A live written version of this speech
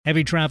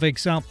Heavy traffic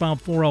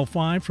southbound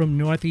 405 from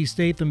Northeast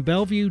 8th and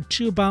Bellevue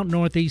to about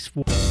Northeast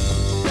 4th.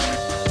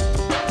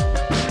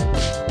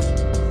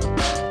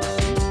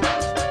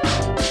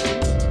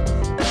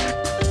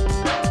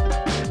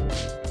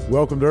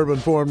 Welcome to Urban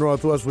Forum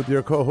Northwest with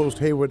your co-host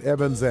Hayward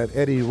Evans and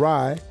Eddie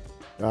Rye.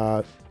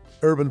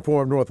 Urban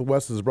Forum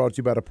Northwest is brought to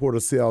you by the Port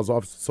of Seattle's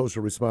Office of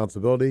Social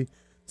Responsibility,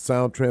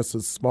 Sound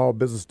Transit's Small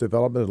Business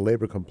Development and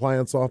Labor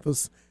Compliance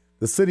Office,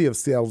 the City of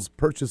Seattle's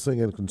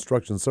Purchasing and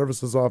Construction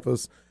Services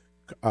Office,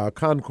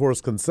 Concourse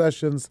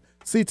Concessions,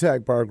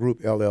 SeaTac Bar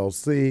Group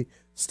LLC.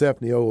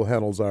 Stephanie O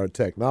handles our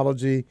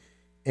technology.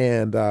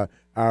 And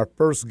our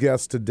first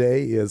guest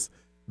today is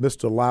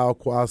Mr. Lyle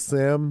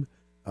Quasim,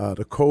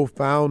 the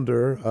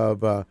co-founder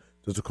of the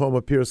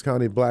Tacoma Pierce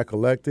County Black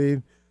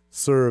Collective,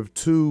 served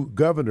 2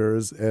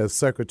 governors as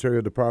Secretary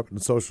of the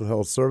Department of Social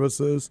Health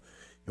Services,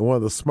 and one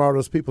of the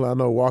smartest people I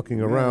know walking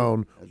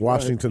around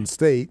Washington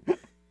State.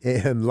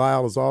 And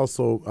Lyle has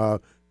also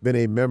been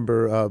a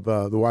member of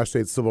the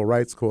Washington State Civil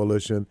Rights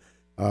Coalition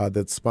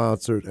that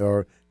sponsored,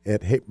 or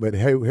at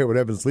Hayward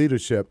Evans'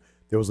 leadership,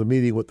 there was a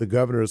meeting with the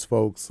governor's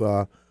folks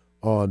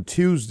on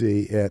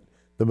Tuesday at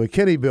the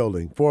McKinney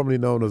Building, formerly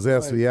known as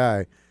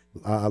SVI.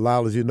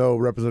 Lyle, as you know,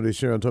 Representative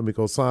Sharon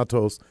Tomiko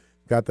Santos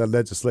got that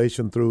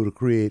legislation through to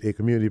create a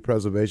Community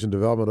Preservation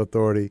Development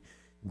Authority.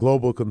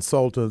 Global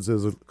Consultants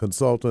is a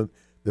consultant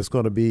that's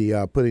going to be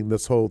putting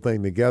this whole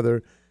thing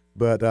together.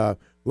 But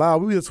Lyle,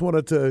 we just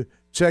wanted to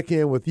check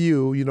in with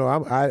you. You know,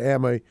 I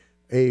am a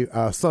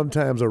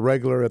sometimes a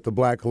regular at the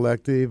Black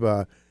Collective.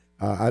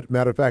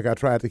 Matter of fact, I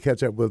tried to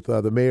catch up with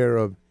the mayor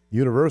of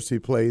University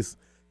Place,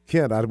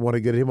 Kent. I want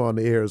to get him on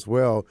the air as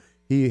well.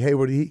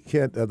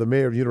 Kent, the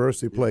mayor of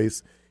University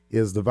Place,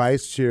 is the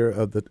vice chair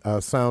of the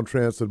Sound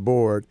Transit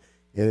Board,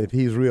 and if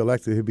he's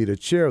reelected, he'll be the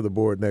chair of the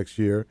board next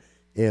year.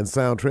 And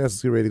Sound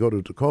Transit's getting ready to go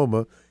to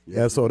Tacoma,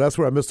 and so that's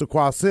where Mr.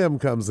 Quasim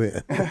comes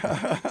in.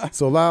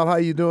 So, Lyle, how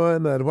you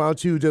doing? And why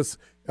don't you just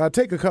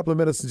take a couple of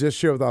minutes to just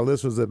share with our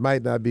listeners that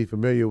might not be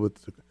familiar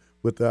with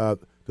the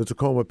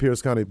Tacoma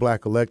Pierce County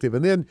Black Collective,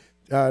 and then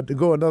to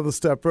go another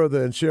step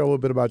further and share a little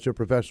bit about your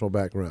professional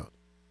background.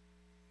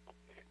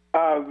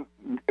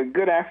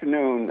 Good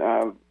afternoon,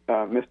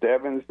 Mr.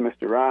 Evans,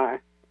 Mr. Rye.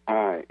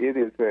 It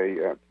is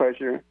a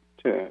pleasure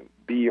to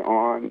be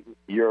on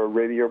your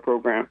radio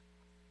program.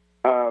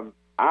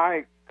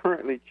 I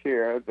currently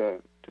chair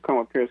the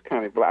Tacoma Pierce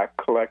County Black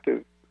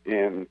Collective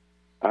and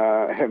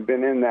have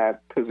been in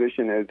that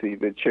position as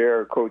the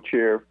chair or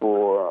co-chair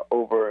for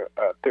over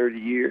 30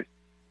 years,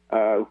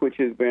 which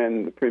has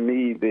been, for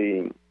me,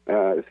 the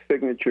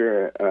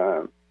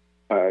signature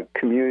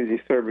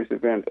community service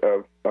event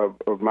of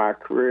my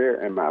career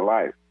and my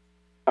life.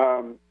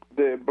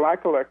 The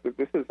Black Collective,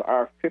 this is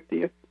our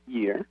 50th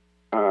year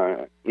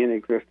in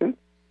existence,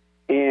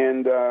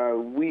 and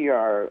we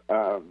are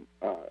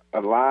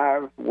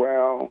alive,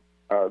 well,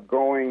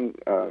 going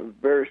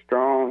very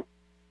strong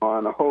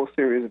on a whole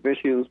series of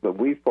issues, but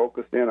we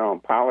focus in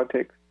on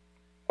politics,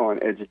 on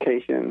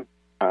education,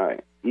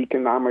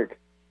 economic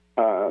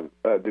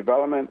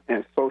development,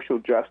 and social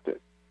justice.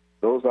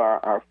 Those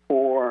are our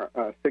 4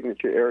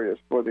 signature areas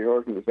for the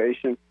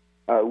organization.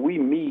 We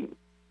meet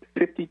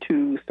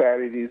 52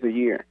 Saturdays a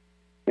year,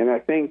 and I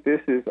think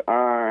this is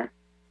our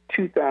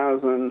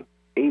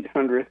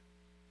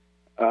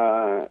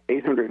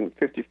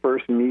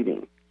 851st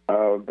meeting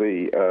of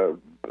the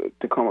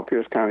Tacoma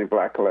Pierce County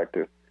Black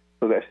Collective.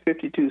 So that's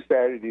 52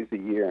 Saturdays a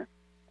year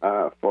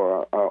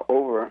for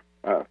over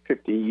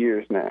 50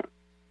 years now.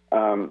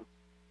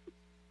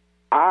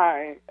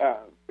 I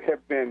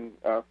have been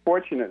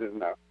fortunate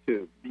enough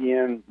to be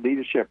in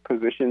leadership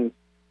positions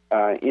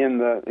in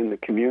the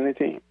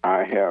community.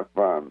 I have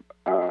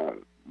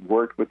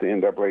worked with the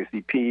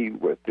NAACP,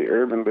 with the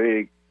Urban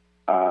League.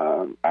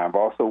 I've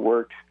also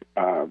worked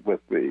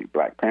with the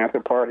Black Panther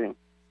Party.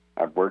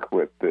 I've worked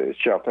with the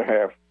Shelter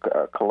Half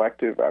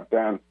Collective. I've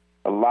done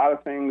a lot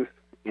of things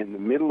in the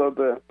middle of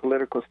the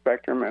political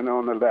spectrum and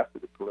on the left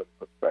of the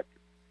political spectrum.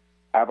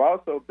 I've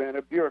also been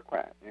a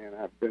bureaucrat, and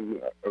I've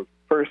been a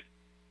first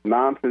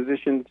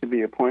non-physician to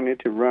be appointed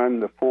to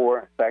run the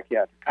 4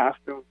 psychiatric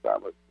hospitals. I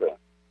was the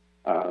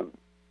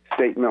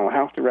state mental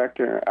health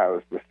director. I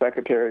was the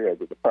secretary of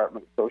the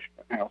Department of Social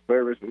and Health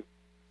Services.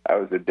 I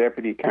was the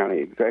deputy county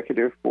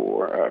executive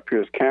for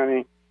Pierce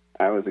County.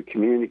 I was a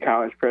community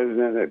college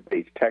president at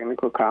Bates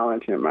Technical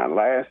College, and my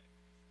last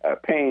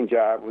paying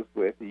job was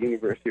with the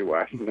University of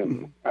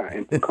Washington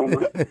in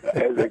Tacoma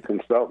as a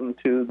consultant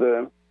to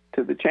the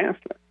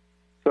chancellor.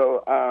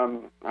 So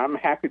I'm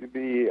happy to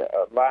be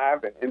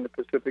alive and in the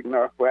Pacific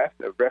Northwest,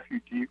 a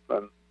refugee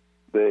from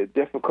the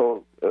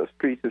difficult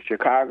streets of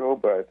Chicago,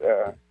 but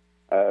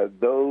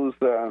those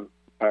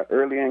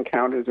early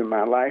encounters in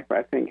my life,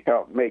 I think,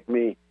 helped make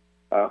me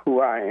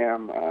who I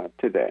am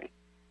today.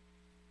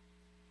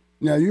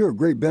 Now, you're a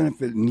great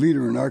benefit and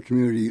leader in our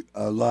community,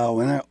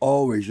 Lyle, and I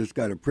always just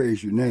got to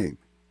praise your name.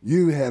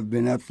 You have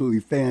been absolutely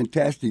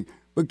fantastic.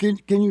 But can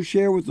you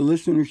share with the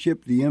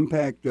listenership the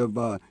impact of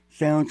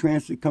Sound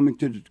Transit coming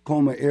to the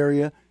Tacoma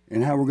area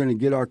and how we're going to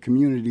get our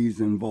communities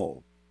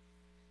involved?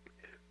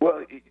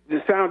 Well,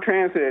 The Sound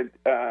Transit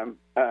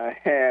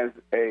has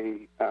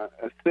a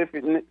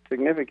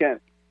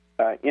significant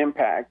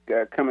impact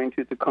coming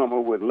to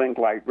Tacoma with Link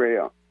Light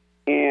Rail.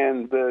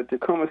 And the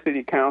Tacoma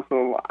City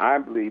Council, I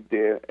believe,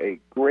 did a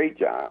great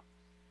job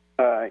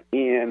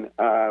in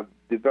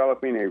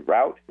developing a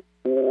route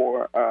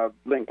for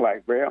Link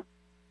Light Rail.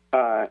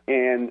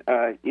 And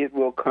it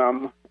will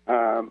come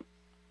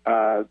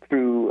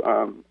through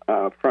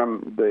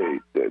from the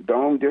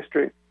Dome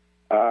District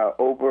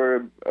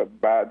over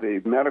by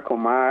the Medical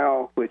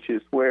Mile, which is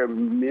where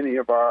many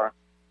of our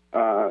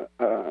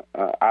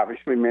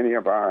obviously many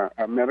of our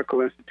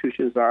medical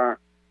institutions are.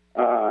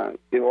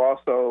 It will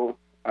also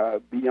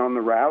be on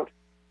the route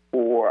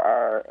for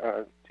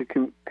our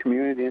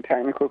community and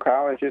technical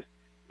colleges,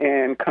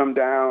 and come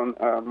down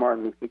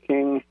Martin Luther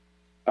King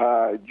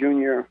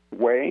Jr.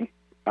 Way,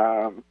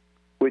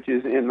 which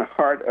is in the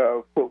heart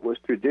of what was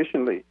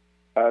traditionally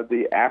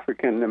the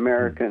African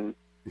American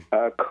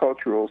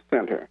cultural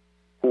center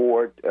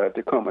for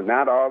Tacoma.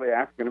 Not all the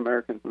African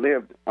Americans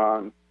lived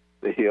on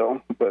the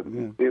hill, but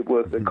it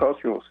was the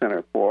cultural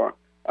center for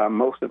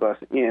most of us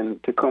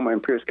in Tacoma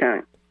and Pierce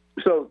County.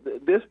 So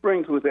this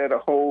brings with it a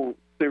whole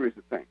series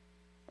of things,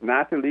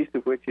 not the least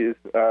of which is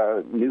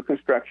new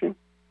construction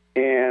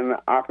and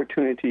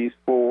opportunities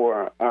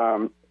for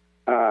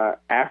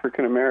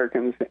African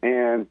Americans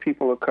and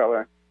people of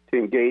color to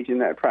engage in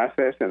that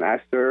process. And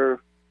I serve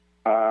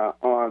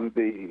on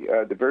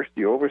the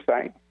diversity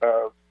oversight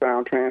of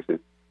Sound Transit.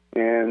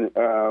 And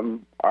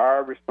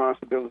our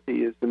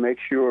responsibility is to make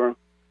sure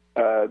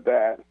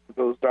that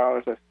those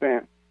dollars are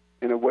spent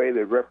in a way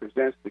that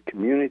represents the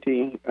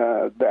community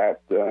that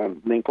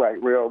Link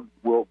Light Rail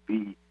will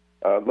be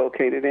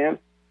located in.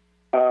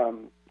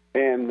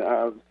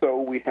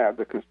 So we have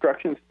the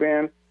construction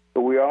spend,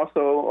 but we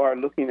also are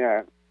looking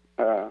at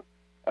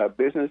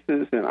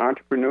businesses and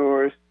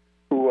entrepreneurs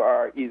who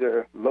are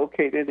either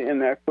located in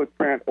that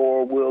footprint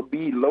or will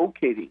be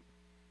locating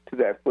to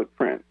that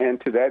footprint. And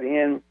to that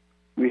end,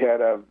 we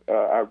had a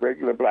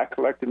regular Black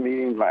Collective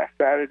meeting last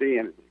Saturday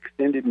and an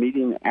extended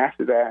meeting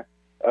after that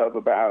of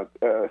about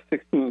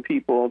 16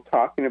 people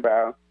talking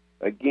about,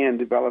 again,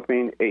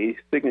 developing a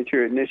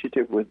signature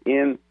initiative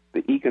within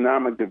the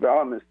economic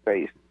development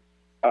space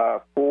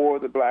for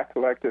the Black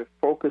Collective,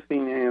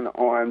 focusing in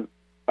on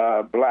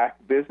Black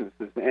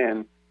businesses.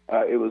 And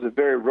it was a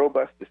very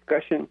robust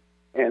discussion,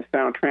 and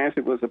Sound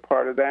Transit was a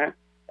part of that.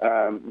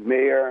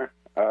 Mayor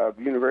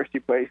of University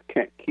Place,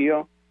 Kent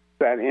Keel,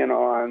 sat in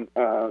on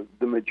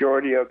the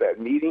majority of that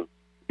meeting,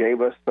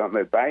 gave us some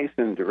advice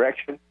and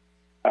direction,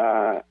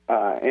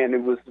 and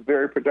it was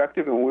very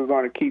productive, and we're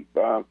going to keep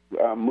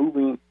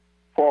moving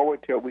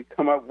forward till we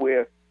come up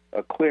with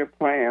a clear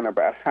plan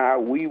about how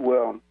we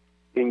will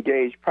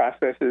engage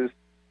processes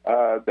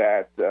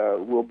that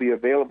will be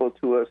available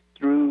to us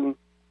through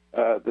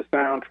the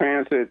Sound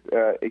Transit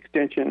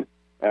extension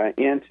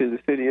into the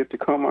city of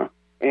Tacoma,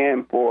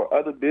 and for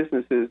other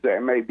businesses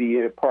that may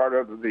be a part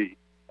of the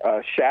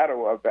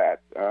shadow of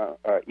that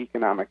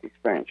economic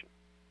expansion.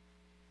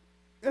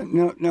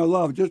 Now,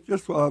 Love,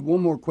 just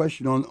one more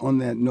question on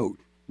that note.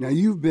 Now,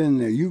 you've been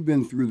there. You've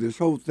been through this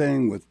whole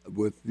thing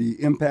with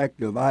the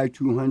impact of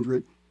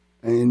I-200,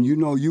 and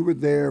you were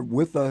there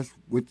with us,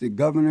 with the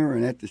governor,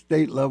 and at the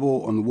state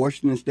level on the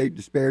Washington State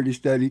Disparity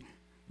Study.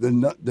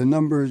 The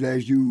numbers,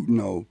 as you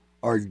know,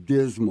 are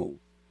dismal.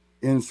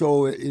 And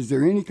so is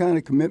there any kind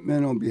of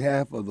commitment on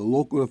behalf of the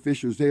local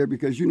officials there?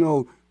 Because,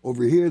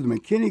 over here, the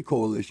McKinney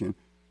Coalition,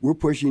 we're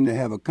pushing to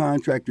have a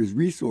contractors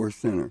resource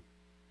center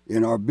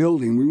in our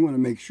building. We want to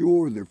make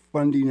sure that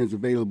funding is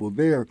available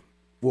there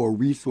for a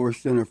resource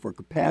center for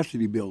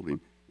capacity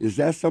building. Is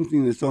that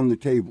something that's on the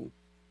table?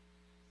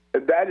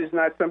 That is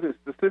not something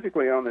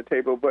specifically on the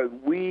table,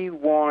 but we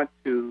want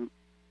to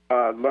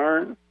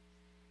learn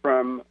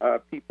from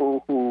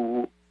people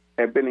who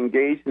have been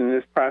engaged in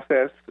this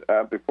process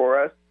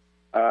before us.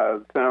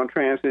 Sound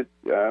Transit,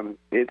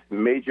 its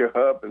major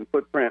hub and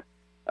footprint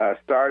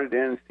started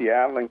in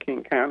Seattle and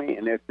King County,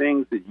 and there are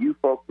things that you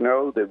folks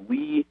know that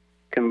we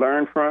can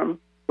learn from,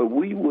 but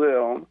we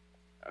will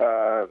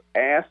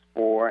ask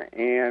for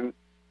and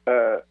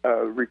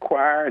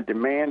require,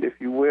 demand, if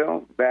you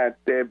will, that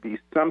there be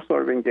some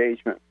sort of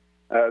engagement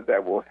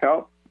that will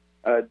help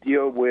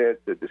deal with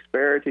the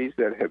disparities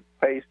that have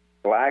placed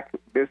Black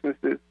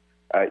businesses,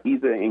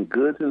 either in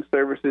goods and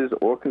services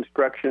or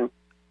construction,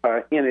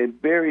 in a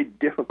very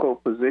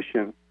difficult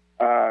position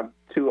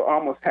to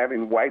almost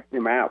having wiped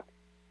them out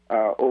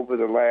over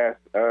the last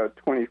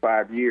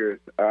 25 years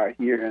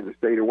here in the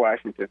state of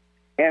Washington.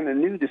 And the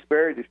new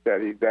disparity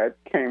study that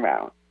came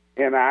out.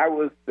 And I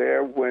was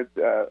there with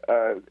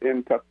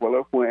in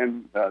Tukwila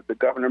when the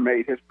governor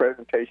made his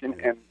presentation.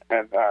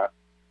 And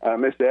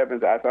Mr.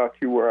 Evans, I thought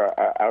you were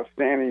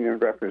outstanding in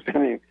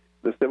representing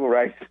the Civil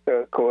Rights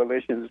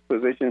Coalition's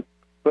position.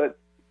 But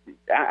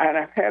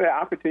I've had an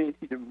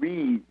opportunity to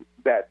read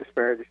that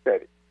disparity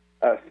study.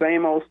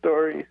 Same old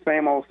story,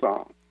 same old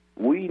song.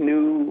 We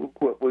knew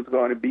what was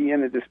going to be in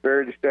the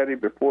disparity study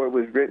before it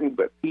was written,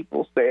 but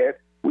people said,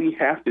 we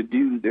have to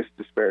do this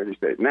disparity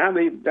study. Now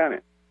they've done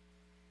it.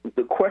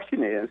 The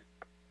question is,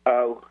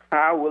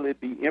 how will it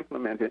be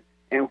implemented,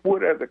 and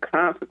what are the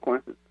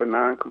consequences for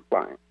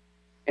noncompliance?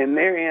 And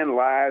therein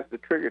lies the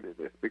trigger to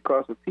this,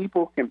 because if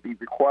people can be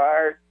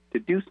required to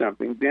do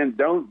something, then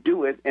don't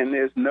do it, and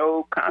there's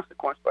no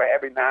consequence for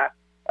having not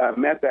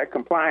met that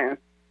compliance,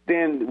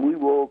 then we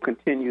will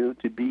continue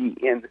to be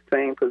in the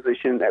same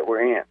position that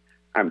we're in.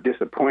 I'm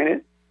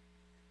disappointed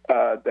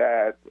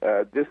that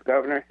this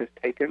governor has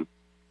taken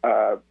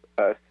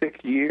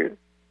 6 years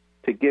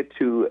to get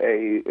to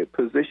a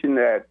position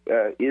that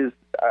is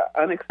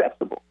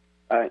unacceptable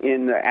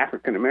in the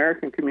African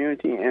American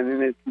community and in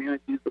the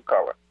communities of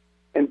color.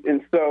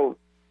 And so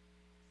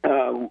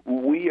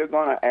we are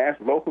going to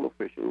ask local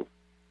officials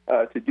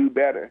to do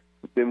better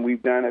than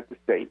we've done at the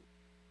state.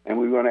 And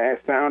we're going to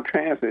ask Sound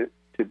Transit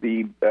to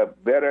be a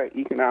better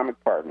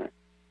economic partner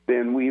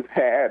than we've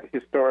had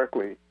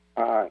historically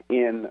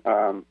in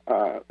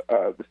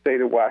the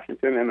state of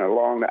Washington and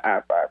along the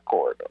I-5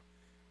 corridor.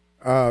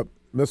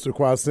 Mr.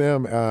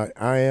 Quasim,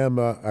 I am,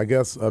 I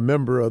guess, a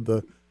member of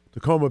the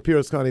Tacoma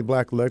Pierce County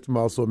Black Electorate. I'm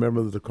also a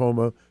member of the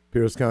Tacoma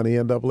Pierce County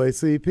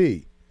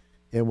NAACP,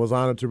 and was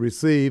honored to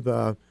receive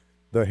the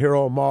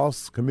Harold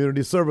Moss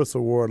Community Service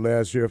Award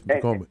last year from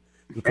Tacoma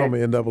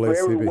NAACP.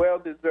 Very well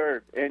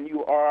deserved, and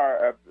you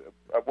are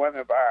one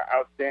of our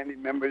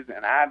outstanding members,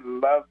 and I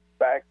love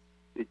the fact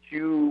that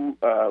you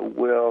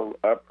will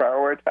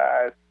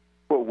prioritize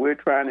what we're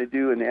trying to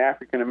do in the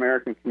African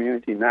American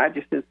community, not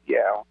just in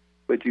Seattle,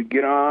 but you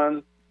get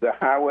on the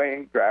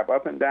highway, drive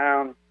up and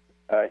down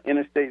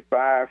Interstate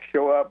 5,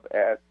 show up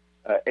at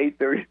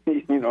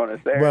 8:30, on a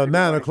Saturday. Well,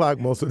 9 o'clock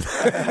most of the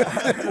time.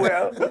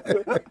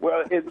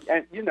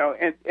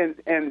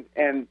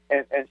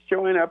 and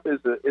showing up is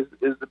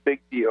a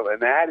big deal,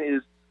 and that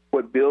is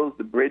what builds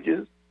the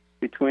bridges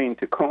between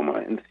Tacoma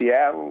and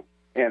Seattle,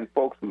 and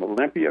folks from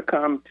Olympia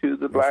come to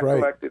the Black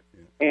Collective,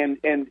 and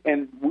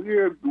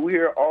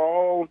we're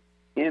all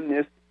in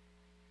this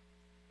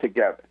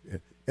together. Yeah.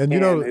 And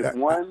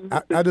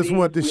I just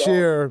want to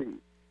share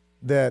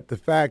that the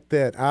fact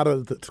that out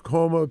of the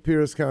Tacoma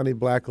Pierce County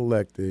Black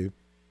Elective,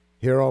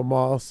 Harold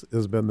Moss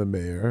has been the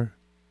mayor,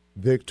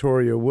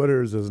 Victoria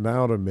Wooders is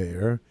now the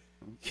mayor,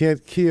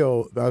 Kent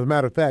Keel, as a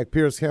matter of fact,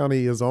 Pierce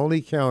County is the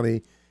only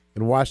county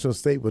in Washington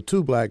State with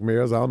 2 black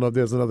mayors. I don't know if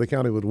there's another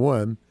county with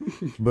 1,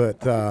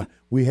 but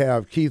we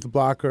have Keith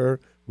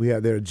Blocker, we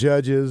have their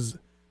judges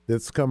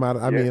that's come out.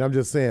 I mean, I'm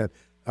just saying,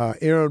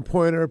 Aaron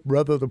Pointer,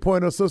 brother of the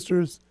Pointer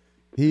sisters,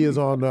 he is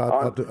on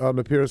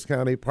the Pierce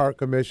County Park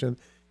Commission.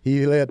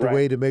 He led the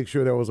way to make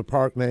sure there was a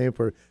park name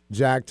for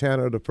Jack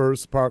Tanner, the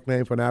first park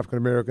name for an African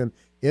American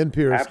in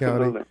Pierce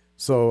County.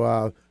 So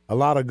a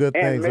lot of good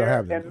things are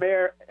happening.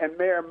 And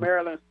Mayor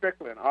Marilyn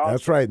Strickland. Also.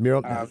 That's right,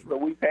 so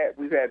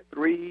we've had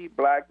 3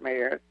 black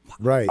mayors.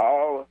 Right.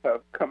 All have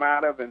come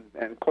out of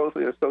and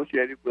closely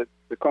associated with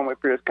the Tacoma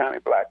Pierce County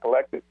Black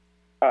Collective.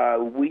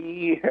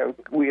 We have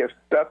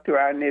stuck to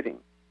our knitting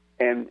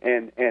and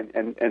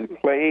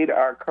played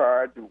our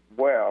cards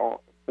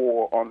well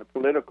on the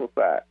political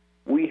side.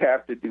 We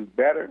have to do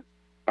better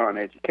on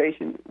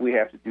education. We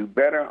have to do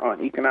better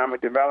on economic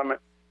development.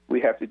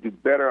 We have to do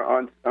better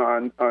on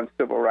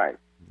civil rights.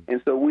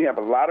 And so we have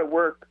a lot of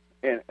work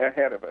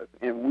ahead of us.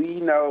 And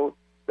we know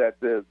that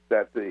the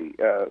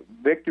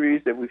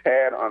victories that we've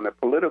had on the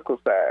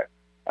political side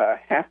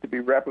have to be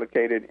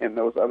replicated in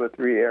those other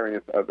 3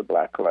 areas of the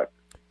Black Collective.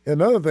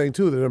 Another thing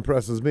too that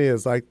impresses me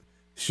is like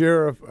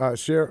Sheriff.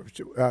 What's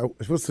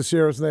the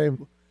sheriff's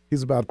name?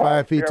 He's about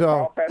 5 feet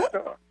tall. Paul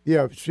Pastor.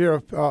 Yeah,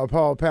 Sheriff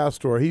Paul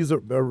Pastor. He's a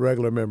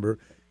regular member.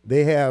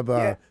 They have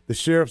the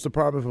Sheriff's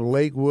Department from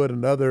Lakewood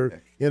and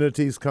other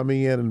entities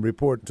coming in and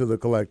reporting to the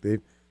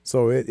collective.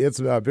 So it's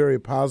a very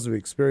positive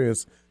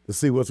experience to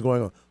see what's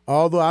going on.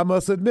 Although I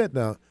must admit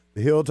now,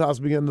 the hilltops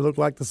begin to look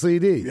like the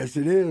CD. Yes,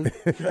 it is.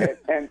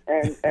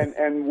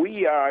 and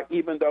we are,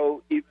 even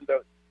though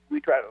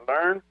we try to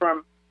learn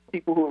from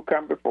people who have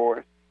come before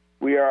us,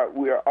 we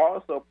are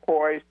also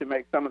poised to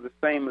make some of the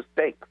same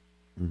mistakes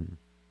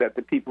that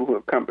the people who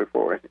have come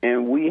before us.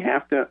 And we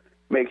have to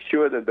make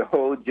sure that the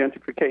whole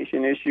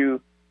gentrification issue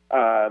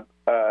has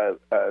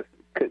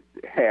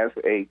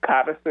a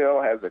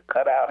codicil, has a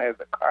cutout, has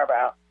a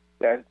carve-out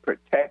that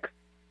protects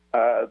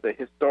the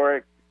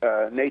historic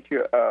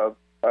nature of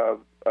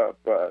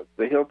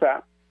the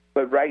hilltop.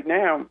 But right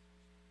now,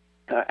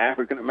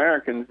 African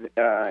Americans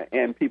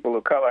and people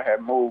of color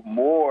have moved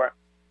more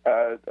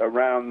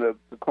around the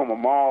Tacoma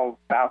Mall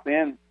South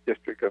End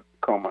district of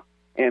Tacoma.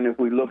 And if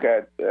we look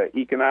at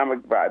economic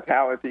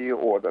vitality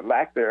or the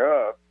lack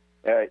thereof,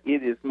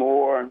 it is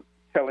more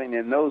telling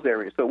in those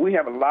areas. So we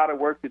have a lot of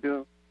work to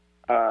do,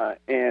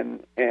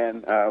 and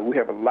we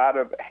have a lot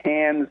of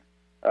hands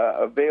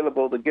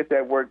available to get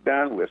that work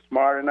done. We're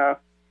smart enough.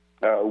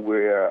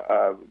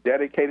 We're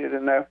dedicated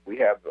enough. We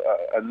have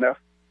enough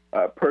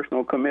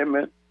personal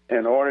commitment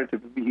in order to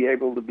be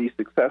able to be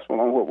successful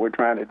on what we're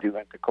trying to do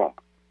in Tacoma.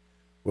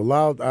 Well,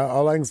 Lyle,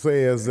 all I can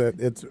say is that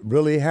it's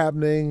really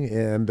happening.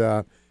 And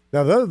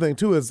now the other thing,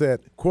 too, is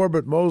that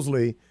Corbett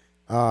Mosley,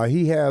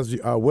 he has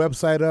a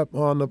website up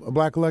on the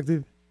Black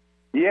Collective?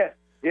 Yes.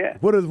 Yeah.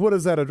 What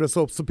is that address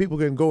so people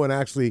can go and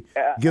actually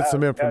get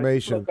some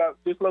information?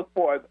 Just look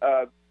for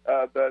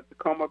the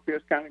Tacoma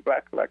Pierce County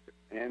Black Collective,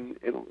 and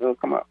it'll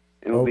come up.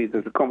 It'll be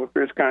the Tacoma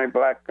Pierce County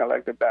Black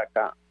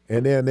Collective.com.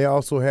 And then they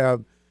also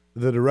have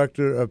the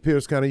director of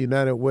Pierce County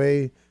United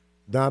Way,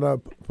 Donna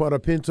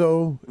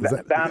Potapinto.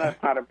 Donna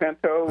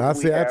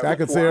Potapinto. I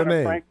can say her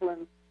name.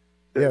 Franklin.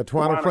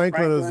 Twana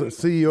Franklin is the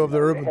CEO of the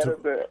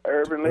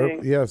Urban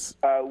League. Yes.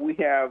 We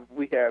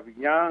have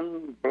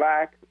young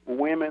black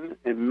women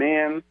and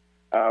men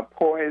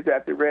poised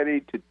at the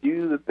ready to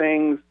do the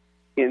things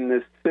in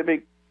the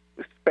civic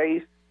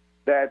space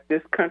that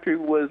this country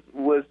was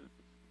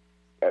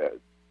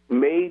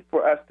made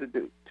for us to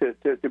do,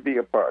 to be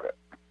a part of.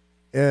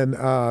 And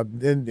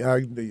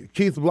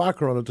Keith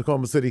Blocker on the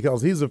Tacoma City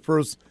Council, he's the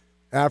first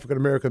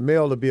African-American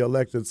male to be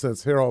elected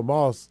since Harold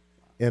Moss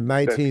in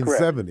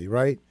 1970,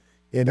 right?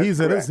 And he's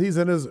in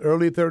his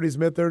early 30s,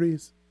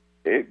 mid-30s?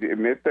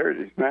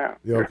 Mid-30s now.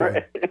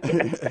 Okay.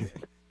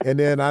 And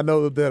then I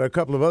know that a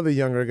couple of other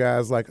younger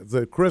guys, like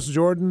Chris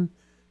Jordan,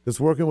 is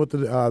working with the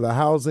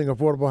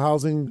affordable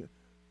housing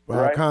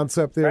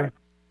concept there. Right.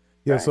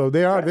 Yeah, so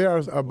there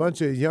are a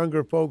bunch of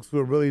younger folks who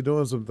are really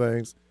doing some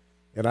things,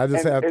 and I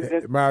just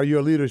admire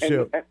your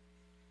leadership.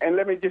 And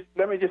let me just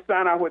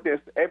sign off with this.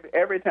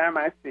 Every time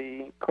I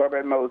see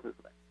Corbett Moses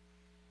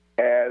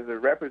as a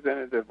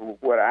representative of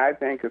what I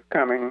think is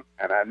coming,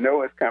 and I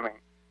know is coming,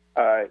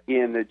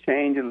 in the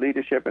change of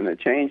leadership and the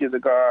change of the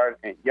guard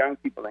and young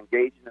people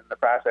engaging in the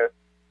process,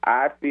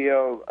 I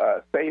feel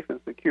safe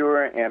and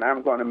secure, and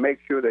I'm going to make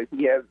sure that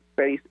he has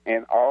space,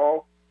 and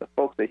all the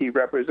folks that he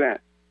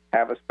represents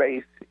have a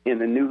space in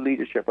the new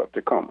leadership of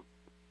Tacoma.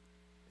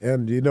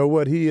 And you know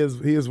what? He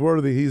is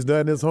worthy. He's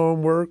done his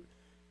homework.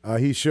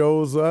 He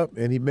shows up,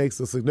 and he makes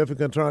a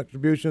significant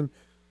contribution.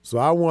 So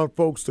I want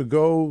folks to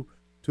go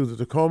to the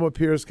Tacoma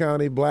Pierce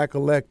County Black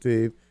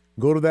Collective,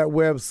 go to that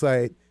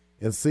website,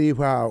 and see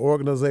how our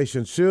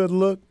organization should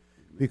look,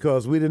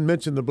 because we didn't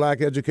mention the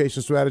Black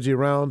Education Strategy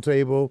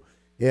Roundtable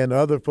and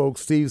other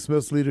folks, Steve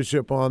Smith's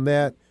leadership on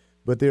that,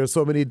 but there are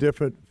so many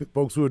different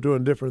folks who are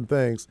doing different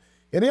things.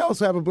 And they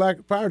also have a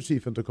black fire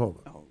chief in Tacoma.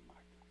 Oh,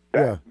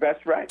 my God.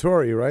 That's right.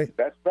 Torrey, right?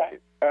 That's right.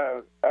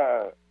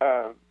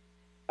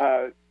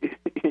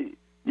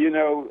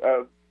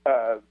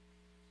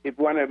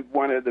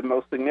 One of the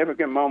most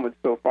significant moments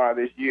so far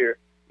this year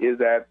is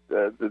that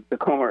the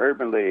Tacoma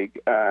Urban League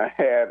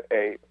had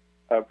a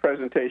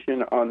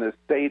presentation on the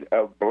state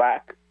of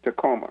Black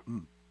Tacoma.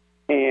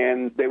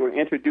 And they were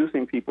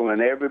introducing people,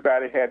 and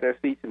everybody had their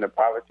seats, and the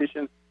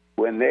politicians,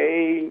 when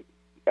they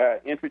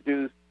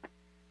introduced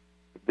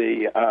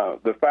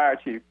the fire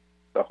chief,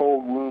 the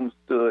whole room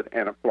stood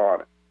and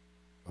applauded.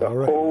 The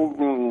whole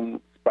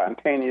room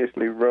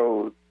spontaneously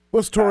rose.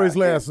 What's Torrey's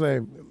last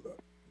name?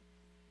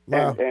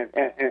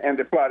 And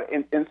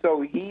applauded. And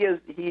so he is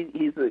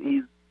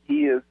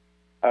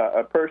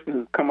a person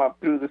who's come up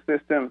through the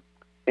system,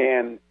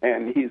 and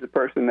he's a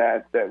person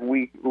that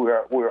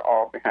we're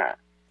all behind.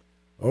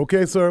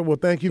 Okay, sir. Well,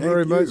 thank you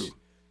very much.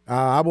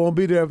 I won't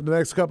be there for the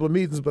next couple of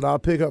meetings, but I'll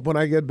pick up when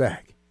I get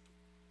back.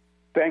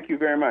 Thank you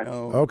very much.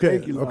 Okay.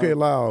 Thank you, Lyle. Okay,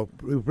 Lyle.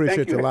 We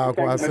appreciate you, Lyle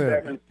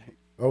Quasim.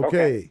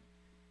 Okay.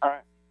 All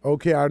right.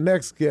 Okay, our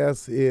next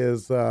guest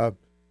is, I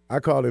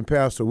call him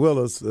Pastor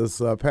Willis.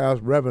 It's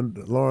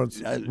Reverend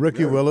Lawrence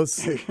Ricky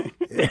Willis.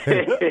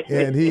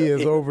 And he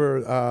is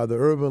over the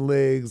Urban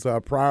League's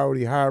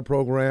Priority Hire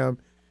Program.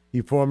 He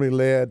formerly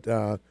led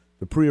the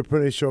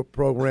pre-apprenticeship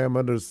program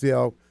under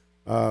Seattle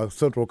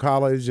Central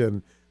College,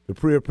 and the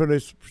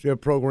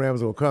pre-apprenticeship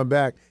programs will come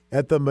back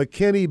at the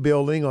McKinney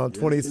Building on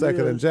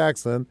 22nd and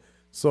Jackson.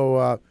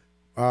 So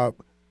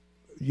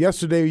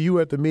yesterday you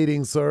were at the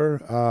meeting,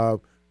 sir,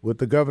 with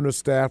the governor's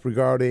staff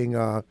regarding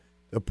a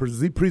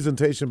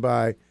presentation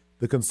by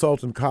the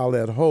consultant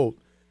Colette Holt.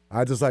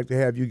 I'd just like to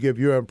have you give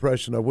your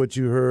impression of what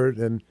you heard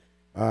and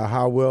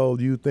how well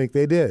you think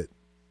they did.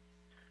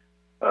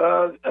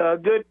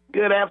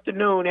 Good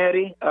afternoon,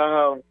 Eddie.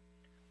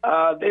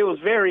 It was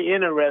very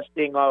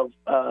interesting of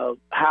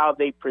how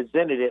they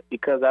presented it,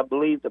 because I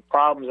believe the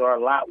problems are a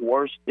lot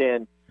worse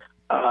than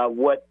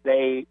what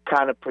they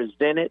kind of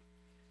presented.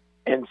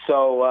 And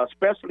so,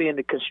 especially in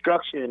the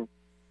construction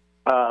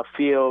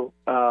field,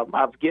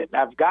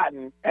 I've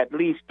gotten at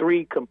least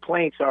 3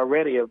 complaints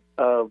already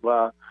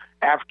of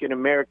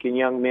African-American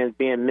young men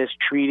being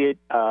mistreated,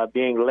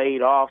 being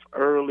laid off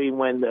early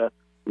when the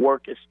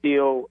work is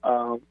still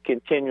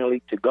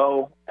continually to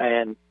go.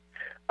 And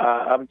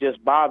I'm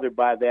just bothered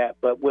by that.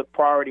 But with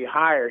priority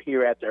hire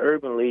here at the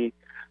Urban League,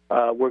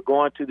 we're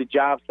going to the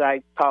job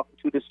sites, talking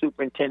to the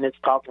superintendents,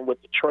 talking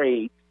with the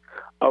trades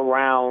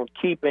around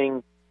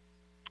keeping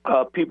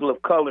people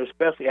of color,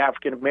 especially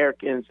African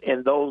Americans,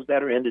 and those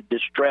that are in the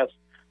distressed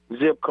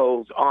zip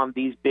codes on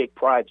these big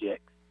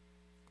projects.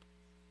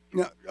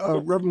 Now,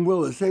 Reverend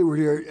Willis Hayward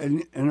here,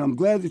 and I'm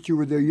glad that you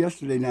were there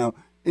yesterday. Now,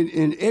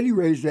 and Eddie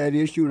raised that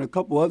issue, and a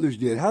couple others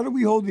did. How do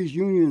we hold these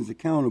unions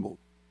accountable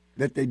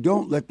that they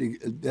don't let the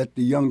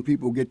young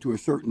people get to a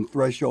certain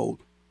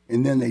threshold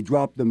and then they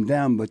drop them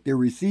down, but they're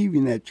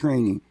receiving that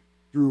training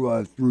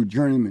through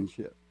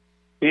journeymanship?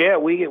 Yeah,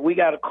 we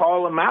got to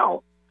call them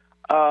out,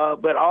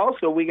 but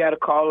also we got to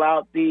call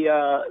out these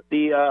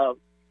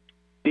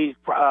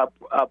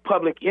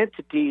public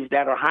entities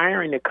that are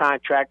hiring the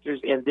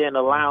contractors and then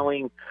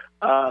allowing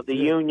the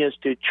unions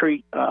to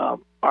treat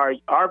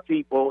our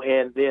people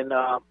and then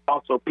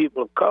also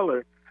people of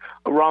color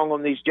wrong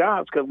on these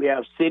jobs, because we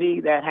have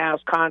city that has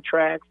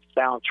contracts,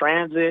 Sound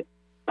Transit,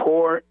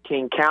 Port,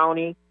 King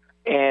County,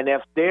 and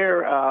if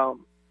their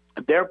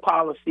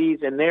policies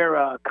and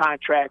their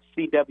contracts,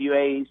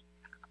 CWAs,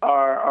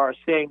 are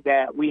saying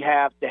that we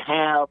have to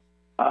have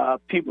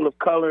people of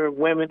color,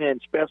 women, and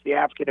especially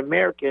African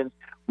Americans,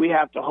 we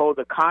have to hold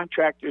the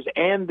contractors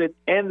and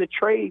the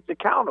trades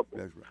accountable.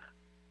 That's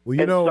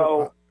right.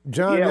 Well,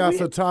 John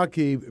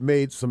Yasutake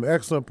made some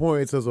excellent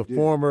points as a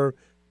former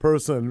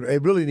person. They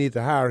really need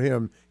to hire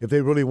him if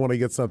they really want to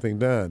get something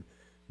done.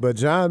 But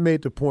John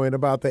made the point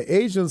about the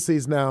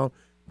agencies now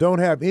don't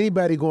have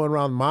anybody going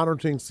around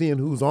monitoring, seeing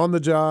who's on the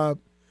job.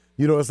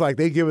 It's like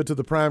they give it to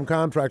the prime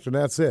contractor and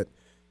that's it.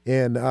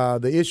 And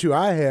the issue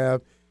I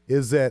have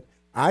is that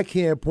I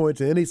can't point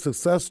to any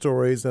success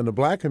stories in the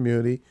black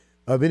community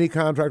of any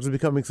contractors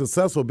becoming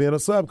successful being a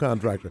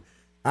subcontractor.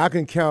 I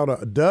can count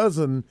a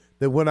dozen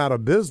that went out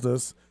of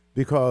business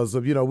because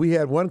of, we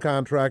had one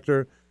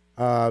contractor,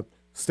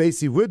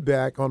 Stacy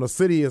Woodback, on a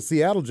City of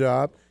Seattle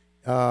job.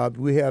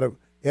 We had an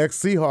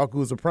ex-Seahawk who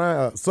was a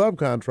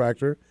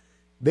subcontractor.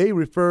 They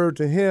referred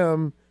to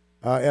him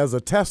as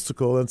a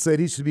testicle and said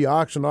he should be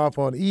auctioned off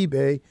on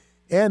eBay.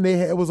 And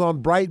it was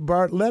on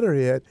Breitbart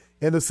letterhead,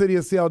 and the City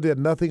of Seattle did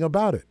nothing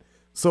about it.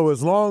 So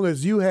as long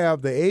as you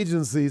have the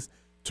agencies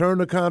turn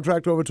the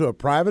contract over to a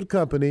private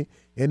company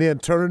and then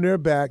turning their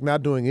back,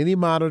 not doing any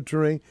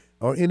monitoring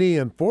or any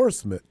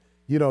enforcement,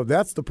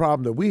 that's the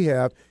problem that we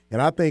have.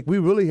 And I think we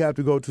really have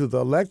to go to the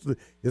elected.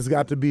 It's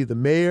got to be the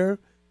mayor,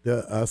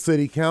 the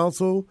city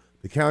council,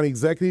 the county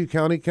executive,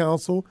 county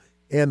council,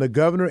 and the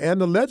governor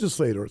and the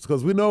legislators.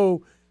 Because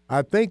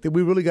I think that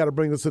we really got to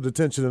bring this to the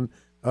attention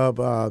of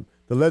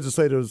the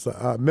legislators,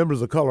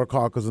 members of color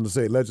caucus in the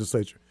state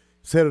legislature.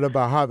 It's headed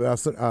by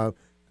Representative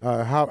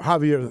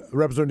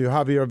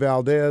Javier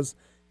Valdez,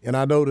 and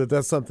I know that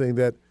that's something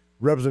that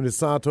Representative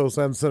Santos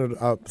and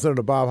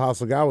Senator Bob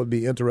Hasselgaard would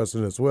be interested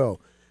in as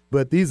well.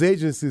 But these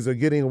agencies are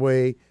getting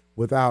away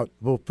without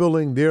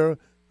fulfilling their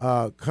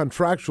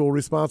contractual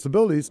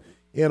responsibilities.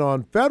 And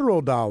on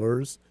federal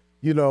dollars,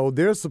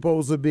 they're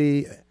supposed to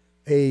be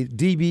a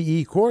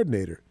DBE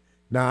coordinator.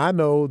 Now, I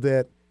know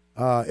that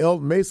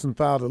Elton Mason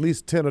filed at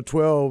least 10 or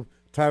 12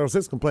 Title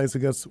VI complaints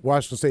against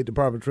Washington State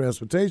Department of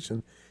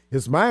Transportation.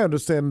 It's my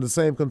understanding the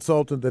same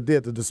consultant that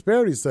did the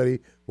disparity study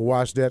for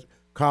WashDOT,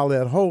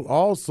 Colette Holt,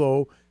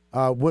 also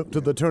went to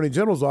the Attorney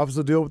General's office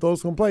to deal with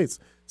those complaints.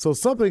 So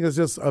something is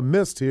just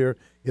amiss here.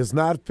 It's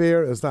not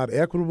fair. It's not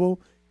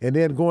equitable. And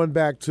then going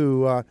back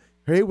to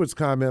Hayward's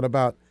comment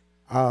about,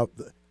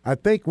 I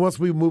think once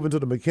we move into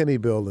the McKinney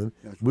Building,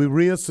 we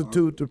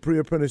reinstitute the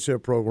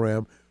pre-apprenticeship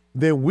program,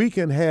 then we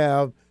can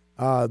have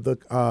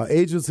the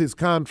agencies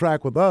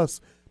contract with us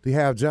to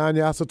have John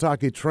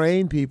Yasutake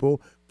train people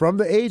from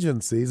the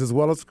agencies as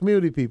well as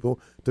community people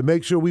to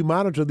make sure we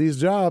monitor these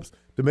jobs,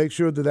 to make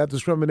sure that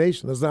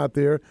discrimination is not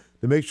there,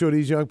 to make sure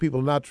these young people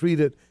are not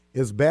treated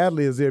as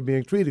badly as they're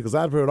being treated. Because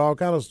I've heard all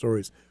kinds of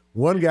stories.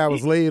 One guy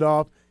was laid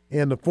off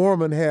and the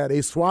foreman had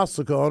a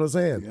swastika on his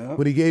hand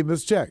when he gave him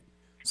his check.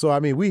 So,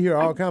 we hear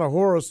all kind of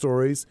horror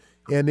stories,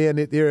 and then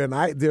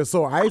they're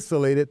so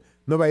isolated,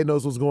 nobody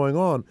knows what's going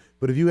on.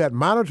 But if you had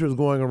monitors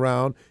going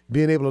around,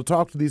 being able to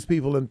talk to these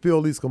people and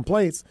fill these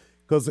complaints,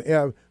 because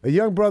a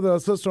young brother or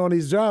sister on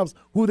these jobs,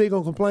 who are they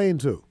going to complain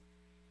to?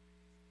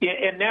 Yeah,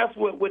 and that's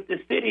what with the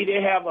city,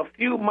 they have a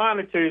few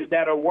monitors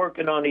that are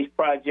working on these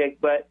projects,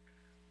 but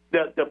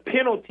the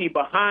penalty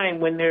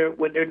behind when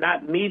they're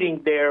not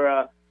meeting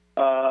their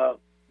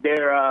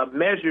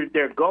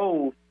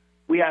goals,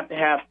 we have to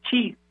have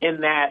teeth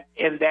in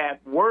that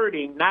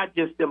wording, not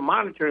just the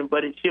monitoring,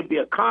 but it should be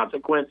a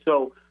consequence.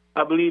 So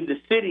I believe the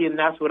city, and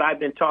that's what I've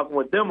been talking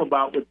with them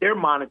about with their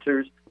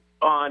monitors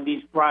on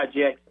these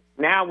projects.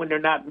 Now, when they're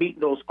not meeting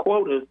those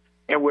quotas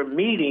and we're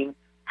meeting,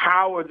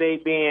 how are they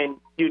being,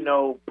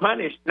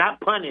 punished?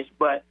 Not punished,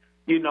 but,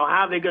 how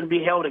are they going to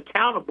be held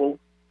accountable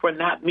for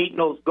not meeting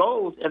those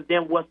goals? And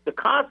then what's the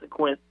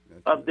consequence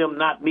of them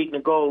not meeting the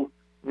goals?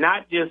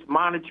 Not just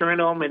monitoring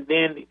them and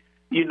then,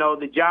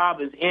 the job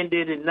is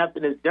ended and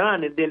nothing is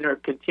done, and then they're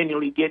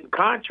continually getting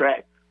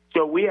contracts.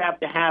 So we have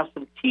to have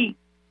some teeth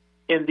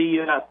in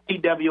the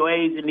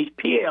CWAs and these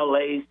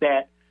PLAs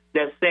that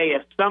say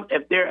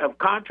if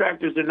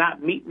contractors are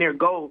not meeting their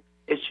goals,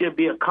 it should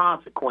be a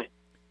consequence.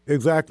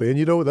 Exactly. And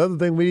the other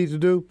thing we need to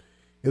do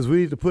is we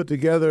need to put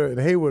together, and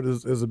Hayward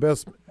is the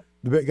best,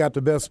 got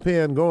the best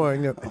pen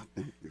going,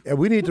 and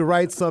we need to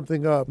write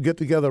something up, get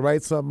together,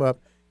 write something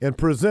up, and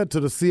present to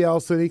the Seattle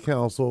City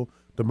Council,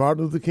 the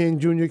Martin Luther King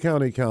Jr.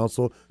 County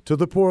Council, to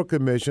the Port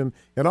Commission,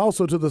 and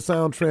also to the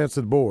Sound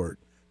Transit Board.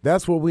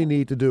 That's what we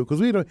need to do,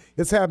 because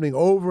it's happening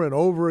over and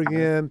over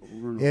again.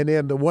 And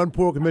then the one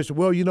Port Commission,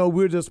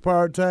 we're just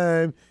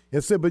part-time.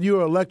 And said, but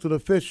you're an elected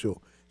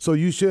official. So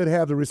you should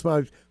have the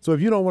responsibility. So if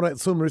you don't want to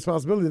assume the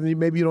responsibility, then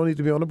maybe you don't need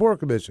to be on the board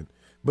commission.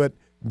 But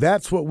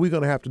that's what we're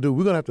going to have to do.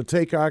 We're going to have to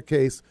take our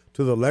case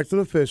to the elected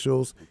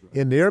officials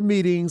in their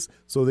meetings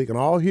so they can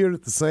all hear it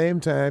at the same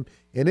time,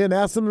 and then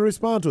ask them to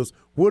respond to us.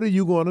 What are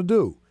you going to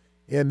do?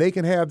 And they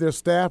can have their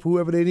staff,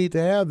 whoever they need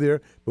to have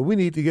there, but we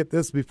need to get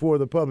this before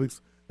the public's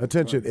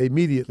attention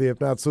immediately, if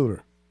not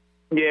sooner.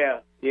 Yeah,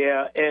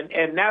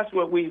 and that's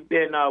what we've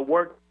been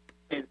working.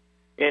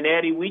 And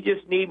Eddie, we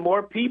just need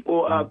more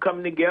people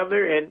coming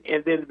together,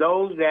 and then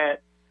those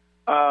that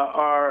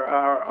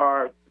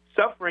are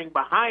suffering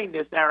behind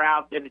this are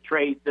out in the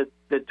trades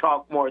to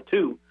talk more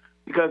too,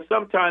 because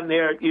sometimes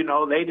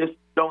they just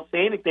don't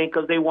say anything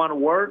because they want to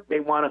work, they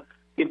want to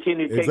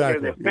continue to take care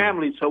of their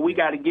families. So we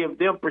got to give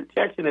them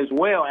protection as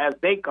well as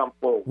they come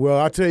forward. Well,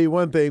 I'll tell you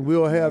one thing: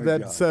 we'll have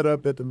that set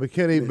up at the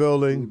McKinney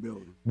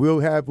Building.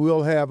 We'll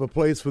have a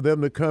place for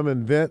them to come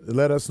and vent and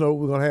let us know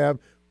what we're going to have.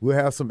 We'll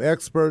have some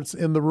experts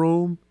in the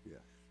room,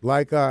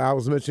 like I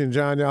was mentioning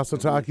John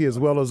Yasutaki, as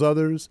well as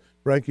others,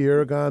 Frankie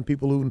Aragon,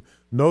 people who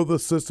know the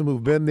system,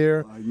 who've been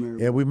there.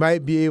 And we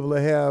might be able to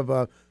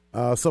have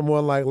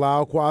someone like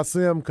Lyle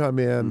Quasim come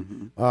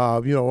in,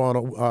 on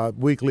a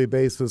weekly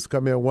basis,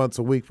 come in once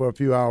a week for a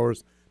few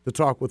hours to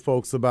talk with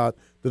folks about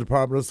the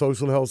Department of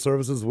Social Health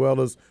Services, as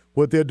well as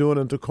what they're doing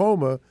in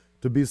Tacoma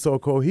to be so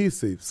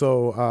cohesive.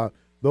 So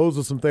those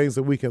are some things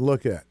that we can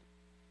look at.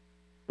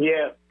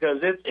 Yeah, because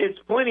it's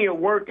plenty of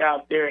work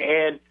out there,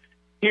 and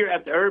here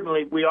at the Urban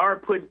League, we are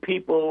putting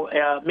people,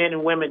 men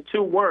and women,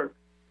 to work.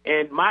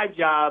 And my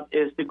job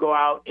is to go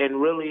out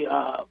and really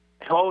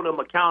hold them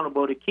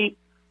accountable to keep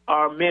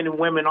our men and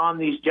women on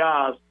these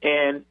jobs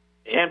and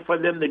for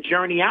them to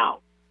journey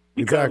out.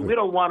 Because we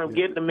don't want them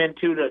getting them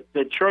into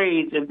the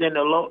trades and then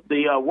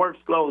the work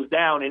slows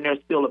down and they're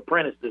still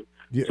apprentices.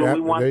 So we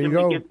want them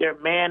to get their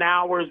man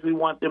hours. We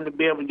want them to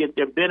be able to get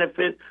their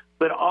benefits.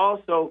 But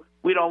also,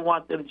 we don't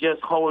want them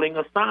just holding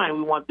a sign.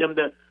 We want them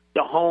to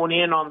hone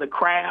in on the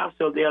craft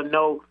so they'll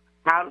know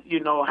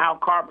how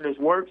carpenters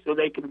work, so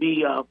they can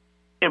be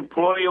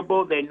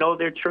employable. They know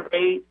their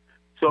trade.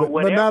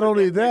 But not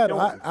only that,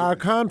 our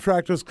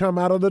contractors come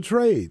out of the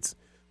trades.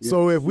 Yes.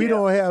 So if we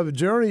don't have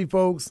journey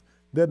folks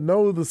that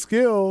know the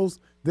skills,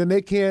 then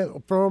they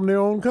can't form their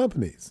own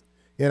companies.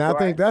 And I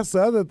think that's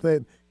the other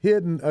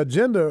hidden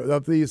agenda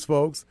of these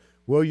folks.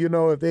 Well,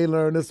 if they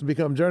learn this and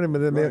become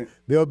journeymen, then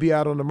they'll be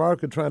out on the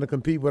market trying to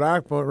compete with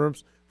our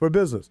firms for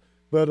business.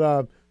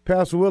 But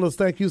Pastor Willis,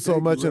 thank you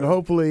so much, and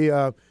hopefully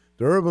the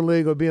Urban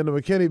League will be in the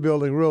McKinney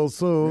Building real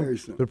soon. Very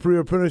soon. The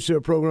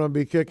pre-apprenticeship program will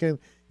be kicking,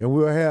 and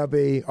we'll have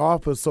a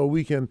office so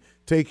we can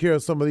take care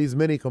of some of these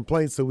many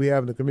complaints that we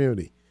have in the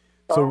community.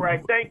 All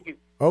right, thank you.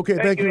 Okay,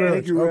 thank you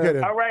very much. Okay,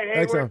 then. All right,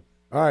 Hayward. Thanks,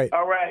 all right.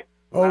 All right.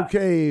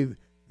 Okay,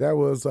 that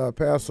was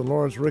Pastor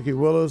Lawrence Ricky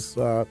Willis.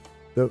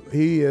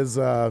 He is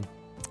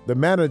the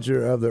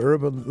manager of the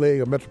Urban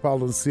League of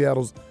Metropolitan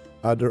Seattle's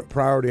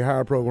Priority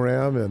Hire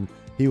Program, and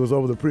he was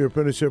over the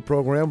pre-apprenticeship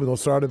program. We're going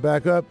to start it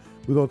back up.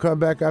 We're going to come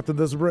back after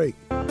this break.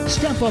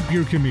 Step up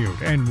your commute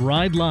and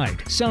ride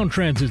light. Sound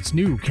Transit's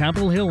new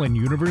Capitol Hill and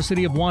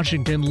University of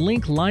Washington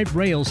Link Light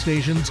rail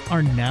stations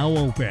are now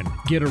open.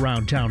 Get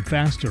around town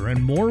faster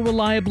and more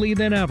reliably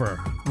than ever.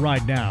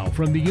 Ride now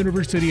from the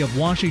University of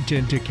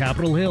Washington to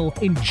Capitol Hill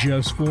in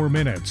just 4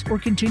 minutes, or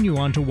continue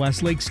on to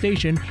Westlake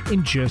Station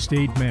in just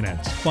 8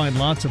 minutes. Find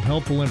lots of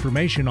helpful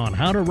information on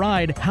how to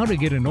ride, how to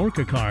get an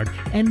ORCA card,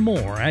 and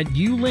more at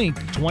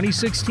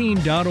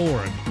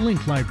ulink2016.org.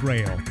 Link Light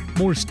Rail.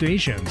 More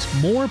stations,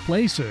 more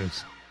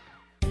places.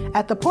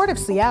 At the Port of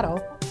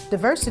Seattle,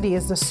 diversity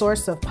is the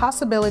source of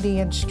possibility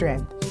and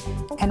strength,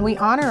 and we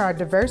honor our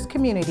diverse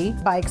community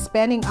by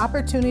expanding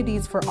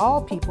opportunities for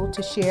all people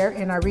to share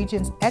in our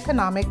region's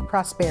economic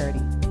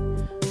prosperity.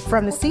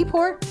 From the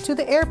seaport to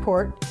the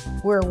airport,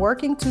 we're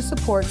working to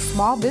support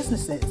small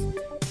businesses,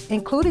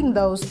 including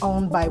those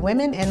owned by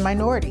women and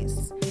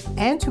minorities,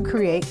 and to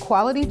create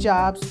quality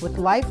jobs with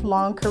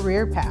lifelong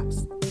career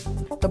paths.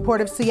 The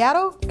Port of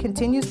Seattle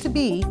continues to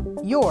be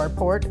your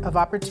port of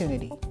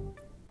opportunity.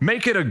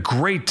 Make it a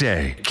great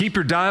day. Keep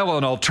your dial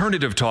on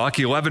Alternative Talk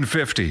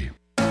 1150.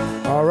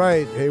 All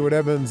right, Hayward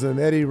Evans and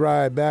Eddie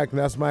Rye back, and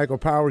that's Michael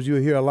Powers.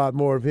 You'll hear a lot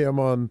more of him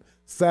on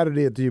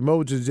Saturday at the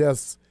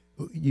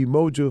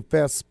Umoja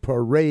Fest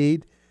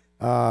Parade.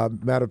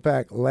 Matter of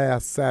fact,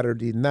 last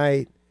Saturday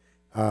night,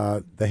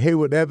 the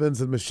Hayward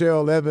Evans and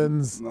Michelle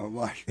Evans,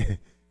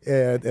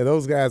 and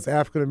those guys,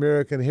 African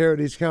American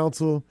Heritage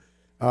Council,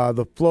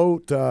 the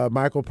float,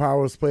 Michael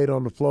Powers played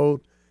on the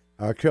float.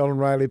 Carolyn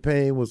Riley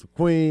Payne was the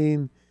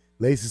queen.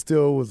 Lacy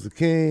Steele was the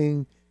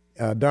king.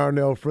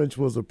 Darnell French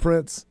was the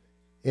prince.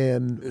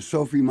 And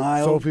Sophie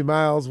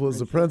Miles was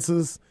the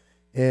princess.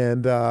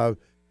 And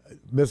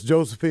Miss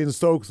Josephine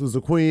Stokes was the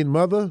queen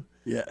mother.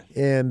 Yeah.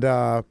 And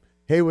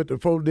Hayward, the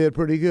folk did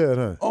pretty good,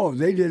 huh? Oh,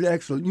 they did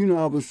excellent.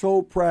 I was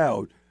so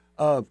proud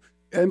of,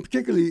 and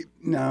particularly,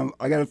 now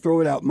I got to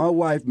throw it out, my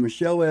wife,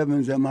 Michelle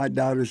Evans, and my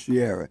daughter,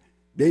 Sierra,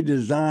 they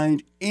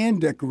designed and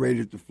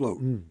decorated the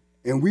float.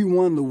 And we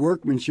won the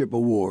Workmanship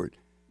Award.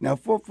 Now,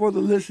 for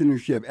the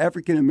listenership,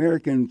 African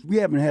Americans, we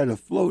haven't had a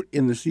float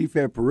in the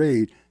Seafair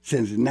Parade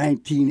since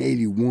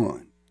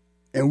 1981,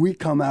 and we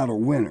come out a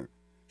winner.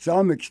 So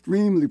I'm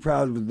extremely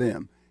proud of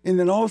them. And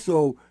then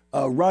also,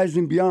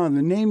 Rising Beyond,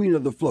 the naming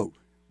of the float.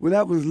 Well,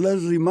 that was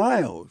Leslie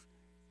Miles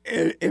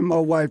and my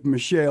wife,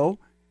 Michelle,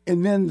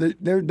 and then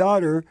their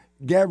daughter,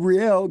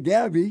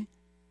 Gabby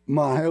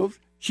Miles,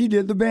 she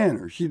did the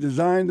banner. She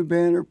designed the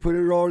banner, put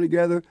it all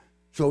together.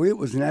 So it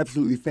was an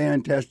absolutely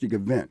fantastic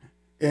event.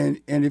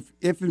 And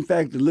if in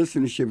fact the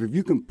listenership, if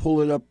you can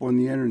pull it up on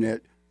the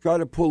internet, try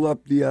to pull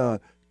up the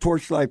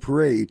Torchlight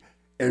Parade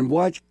and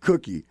watch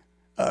Cookie,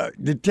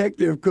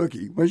 Detective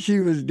Cookie, when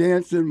she was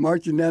dancing,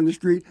 marching down the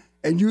street.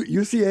 And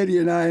you see Eddie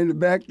and I in the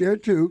back there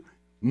too,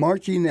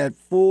 marching that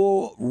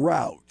full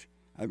route.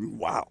 I mean,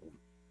 wow.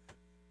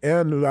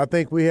 And I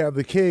think we have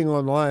the King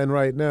on the line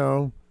right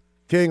now.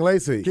 King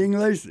Lacy. King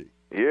Lacy.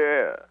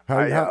 Yeah.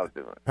 How y'all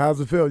doing?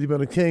 How's it feel? You've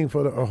been a king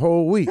for a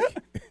whole week.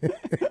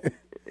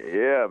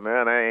 Yeah,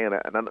 man.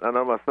 None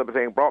of my subjects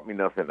ain't brought me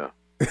nothing.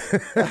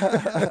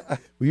 Well,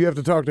 you have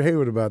to talk to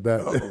Hayward about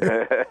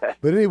that.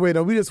 But anyway,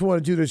 no, we just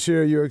wanted you to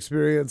share your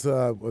experience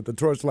with the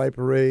Torchlight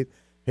Parade.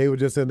 Hayward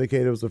just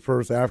indicated it was the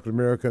first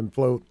African-American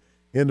float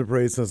in the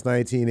parade since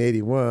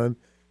 1981.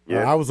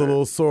 Yes, I was a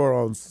little sore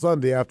on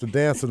Sunday after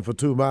dancing for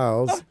 2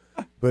 miles.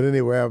 But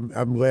anyway,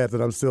 I'm glad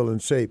that I'm still in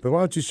shape. But why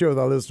don't you share with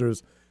our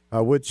listeners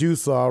what you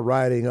saw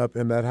riding up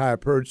in that high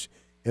perch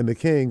in the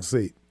King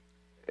seat?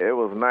 It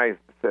was nice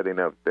sitting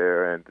up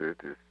there and to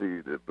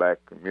see the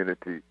black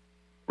community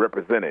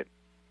represented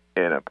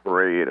in a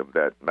parade of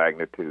that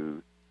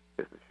magnitude.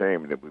 It's a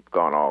shame that we've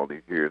gone all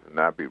these years and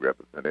not be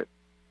represented.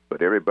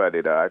 But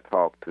everybody that I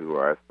talked to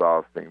or I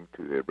saw seemed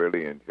to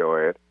really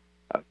enjoy it.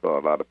 I saw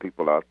a lot of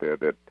people out there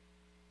that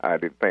I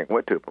didn't think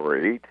went to a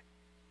parade,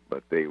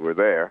 but they were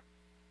there.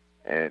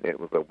 And it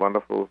was a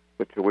wonderful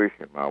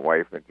situation. My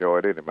wife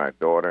enjoyed it, and my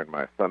daughter and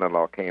my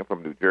son-in-law came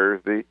from New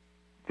Jersey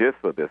just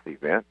for this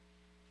event,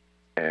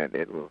 and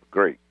it was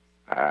great.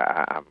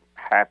 I'm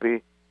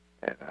happy,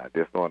 and I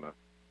just want to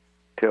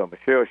tell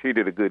Michelle she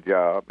did a good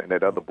job, and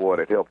that other boy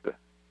that helped her.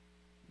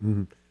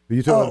 Mm-hmm.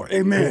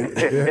 Amen.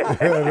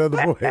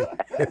 Another boy.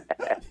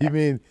 You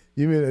mean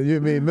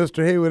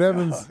Mr. Hayward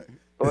Evans?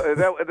 Is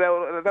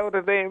that what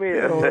his name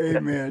is? Oh,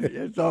 amen.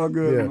 It's all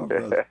good, my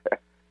brother.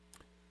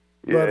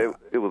 Yeah,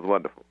 it was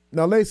wonderful.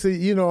 Now,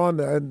 Lacy,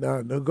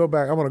 go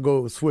back. I want to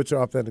go switch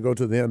off that and go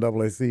to the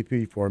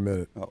NAACP for a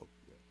minute.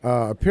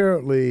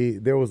 Apparently,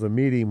 there was a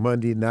meeting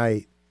Monday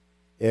night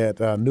at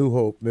New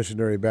Hope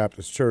Missionary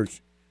Baptist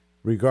Church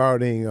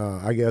regarding,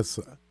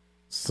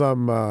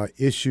 some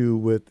issue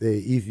with the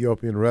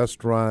Ethiopian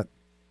restaurant,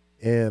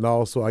 and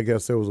also, I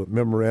guess there was a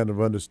memorandum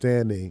of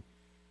understanding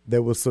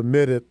that was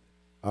submitted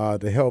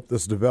to help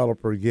this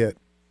developer get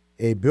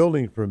a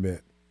building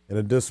permit in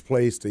a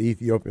displaced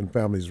Ethiopian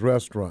family's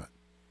restaurant.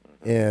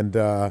 And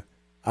I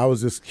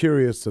was just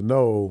curious to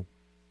know,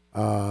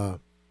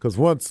 because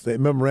once you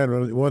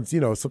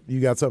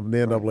got something from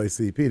the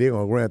NAACP, they're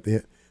going to grant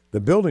the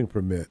building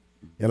permit.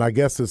 And I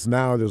guess there's an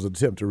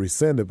attempt to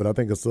rescind it, but I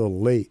think it's a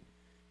little late.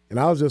 And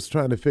I was just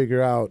trying to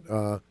figure out,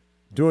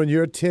 during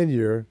your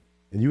tenure,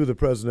 and you were the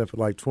president for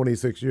like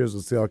 26 years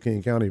of the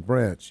King County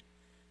branch,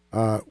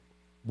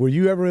 were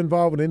you ever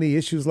involved with any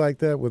issues like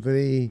that with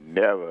any?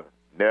 Never.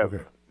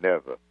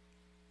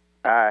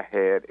 I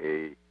had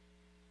a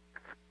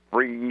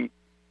free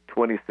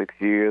 26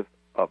 years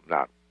of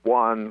not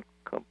one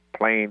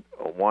complaint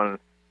or one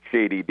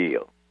shady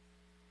deal.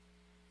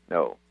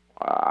 No,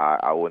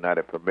 I would not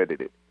have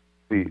permitted it.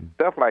 See,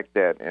 stuff like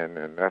that,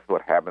 and that's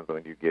what happens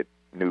when you get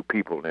new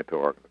people into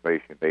an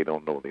organization. They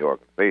don't know the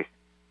organization.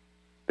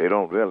 They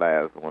don't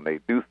realize when they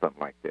do something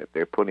like that,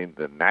 they're putting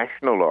the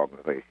national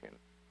organization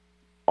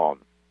on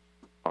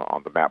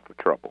the map for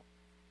trouble.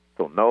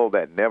 So no,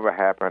 that never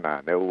happened. I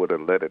never would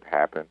have let it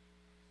happen.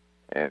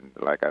 And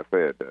like I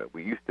said,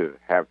 we used to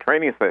have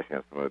training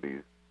sessions for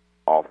these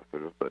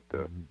officers, but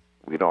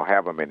we don't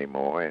have them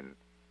anymore. And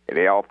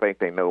they all think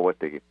they know what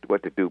to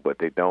do, but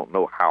they don't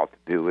know how to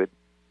do it.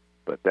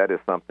 But that is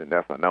something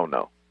that's a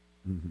no-no.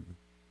 Mm-hmm.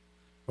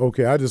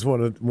 Okay, I just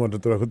wanted to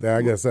throw it there.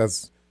 I guess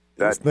that's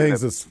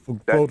things that's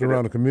floating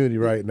around the community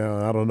right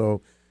now. I don't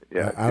know.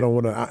 Yeah, I don't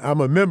want to.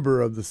 I'm a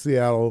member of the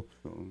Seattle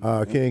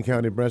King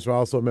County branch. I'm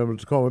also a member of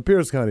the Tacoma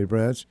Pierce County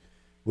branch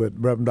with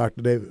Reverend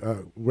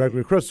Dr.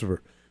 Gregory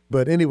Christopher.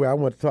 But anyway, I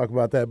want to talk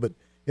about that. But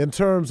in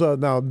terms of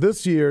now,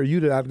 this year you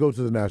did not go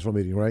to the national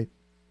meeting, right?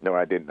 No,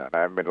 I did not. I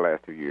haven't been the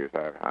last 2 years.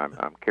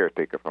 I'm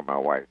caretaker for my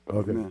wife, so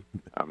okay.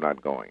 I'm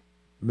not going.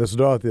 Miss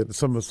Dorothy,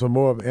 some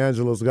more of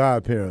Angela's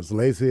godparents,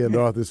 Lacy and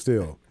Dorothy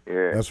Steele.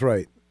 Yeah, that's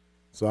right.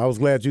 So I was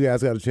glad you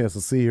guys got a chance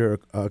to see her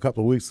a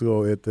couple of weeks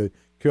ago at the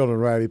Carolyn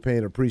Riley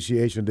Payne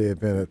Appreciation Day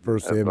event at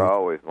First It's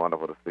always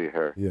wonderful to see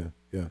her. Yeah.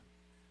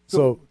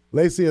 So,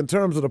 Lacy, in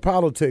terms of the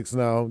politics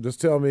now,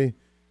 just tell me,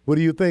 what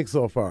do you think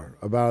so far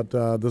about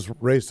this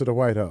race to the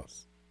White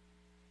House?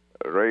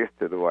 A race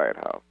to the White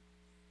House.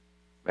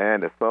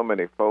 Man, there's so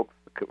many folks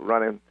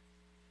running.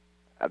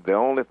 the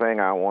only thing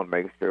I want to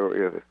make sure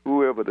is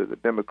whoever the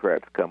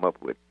Democrats come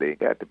up with, they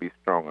got to be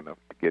strong enough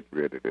to get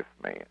rid of this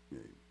man.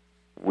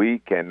 We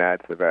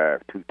cannot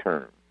survive 2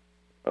 terms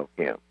of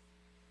him.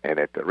 And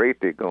at the rate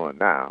they're going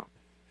now,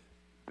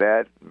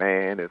 that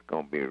man is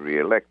going to be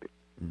reelected.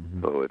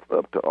 Mm-hmm. So it's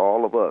up to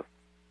all of us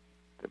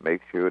to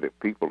make sure that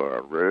people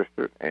are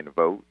registered and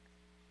vote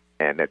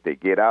and that they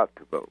get out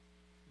to vote.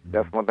 Mm-hmm.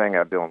 That's one thing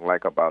I don't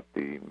like about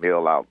the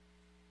mail-out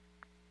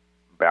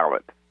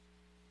ballot.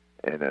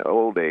 In the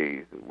old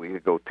days, we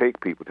could go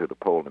take people to the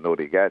poll and know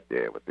they got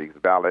there. With these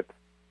ballots,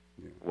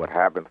 what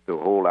happens to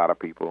a whole lot of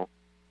people,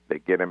 they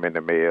get them in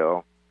the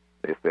mail.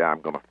 They say,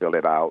 I'm going to fill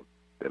it out.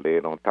 They lay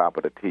it on top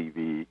of the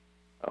TV,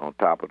 on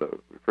top of the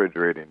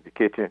refrigerator in the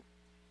kitchen.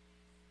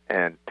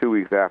 And 2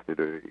 weeks after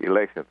the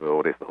election's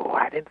over, they say,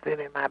 I didn't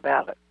send in my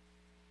ballot.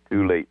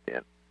 Too late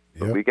then.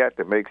 Yep. So we got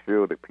to make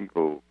sure that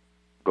people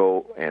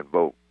go and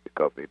vote,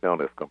 because if they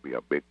don't, it's going to be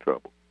a big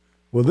trouble.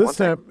 Well,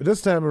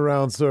 this time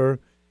around, sir,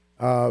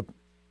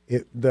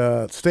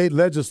 the state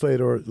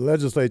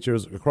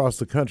legislatures across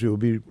the country will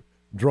be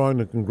drawing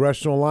the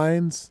congressional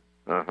lines.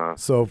 Uh-huh.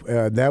 So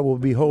that will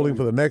be holding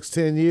for the next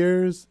 10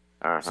 years.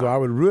 Uh-huh. So I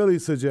would really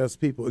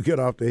suggest people get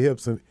off their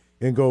hips and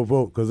go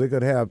vote, because it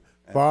could have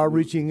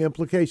far-reaching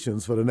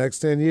implications for the next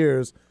 10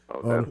 years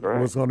on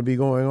what's going to be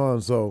going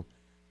on. So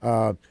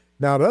now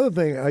the other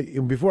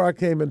thing, before I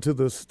came into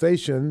the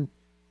station,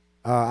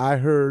 I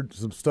heard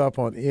some stuff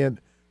on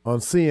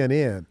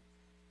CNN,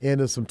 and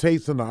there's some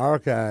tapes in the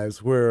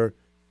archives where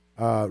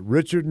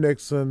Richard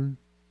Nixon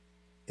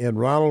and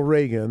Ronald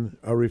Reagan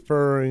are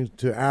referring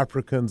to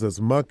Africans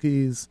as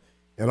monkeys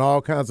and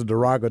all kinds of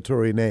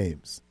derogatory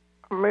names.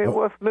 I mean,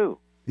 what's new?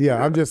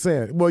 Yeah, I'm just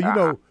saying.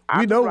 Well,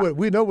 we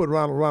know what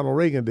Ronald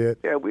Reagan did.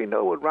 Yeah, we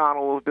know what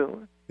Ronald was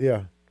doing.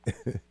 Yeah.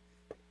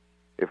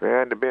 If it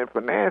hadn't been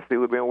for Nancy,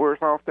 we'd have been worse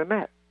off than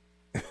that.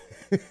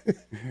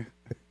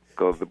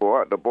 Because the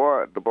boy,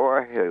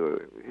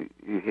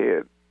 he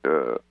had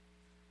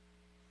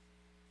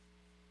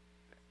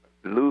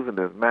losing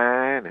his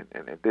mind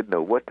and didn't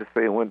know what to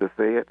say and when to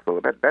say it.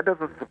 So that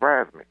doesn't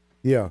surprise me.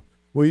 Yeah.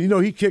 Well,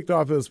 he kicked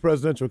off his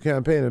presidential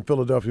campaign in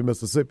Philadelphia,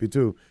 Mississippi,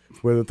 too,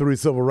 where the 3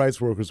 civil rights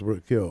workers were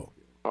killed.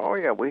 Oh,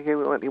 yeah. He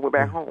went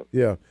back home.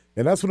 Yeah.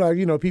 And that's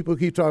what people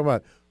keep talking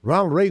about.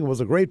 Ronald Reagan was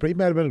he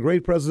might have been a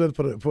great president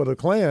for the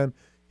Klan.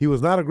 He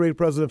was not a great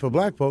president for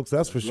black folks,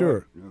 that's for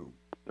sure.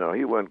 No,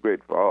 he wasn't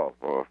great for all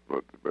of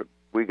us, but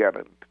we got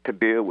to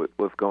deal with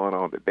what's going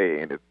on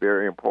today, and it's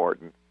very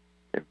important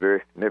and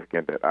very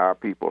significant that our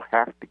people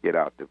have to get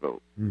out to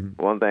vote.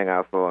 Mm-hmm. One thing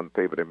I saw in the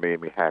paper that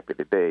made me happy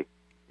today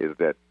is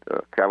that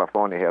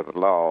California has a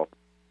law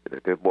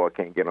that this boy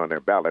can't get on their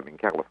ballot in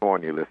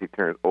California unless he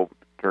turns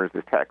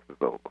his taxes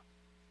over.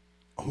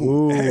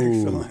 Ooh,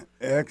 excellent.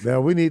 Now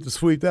we need to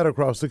sweep that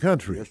across the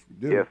country. Yes,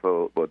 we do. Yeah,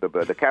 so but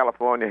the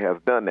California has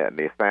done that, and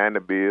they signed the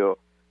bill.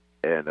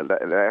 And the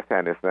last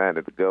time they signed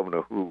it, the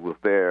governor who was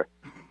there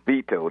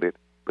vetoed it,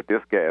 but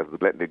this guy is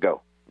letting it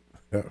go.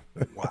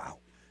 Wow.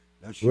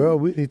 Well,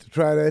 we need to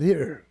try that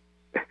here.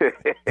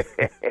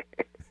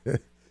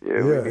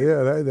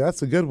 Yeah,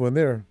 that's a good one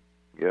there.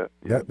 Yeah.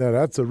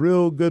 That's a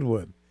real good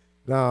one.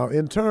 Now,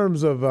 in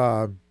terms of,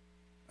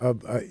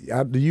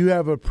 do you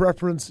have a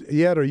preference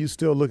yet, or are you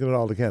still looking at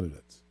all the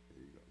candidates?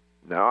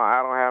 No,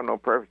 I don't have no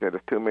preference. There's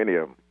too many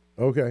of them.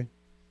 Okay.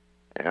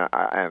 And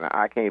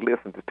I can't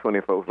listen to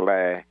 20 folks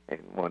lie in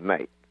one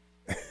night.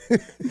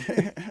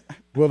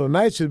 Well, the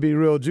night should be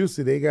real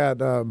juicy. They got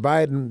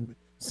Biden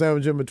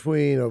sandwiched in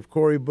between of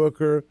Cory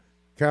Booker,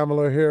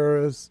 Kamala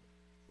Harris,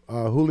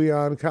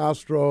 Julian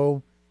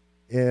Castro,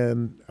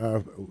 and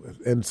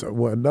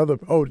another.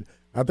 Oh,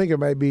 I think it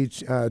might be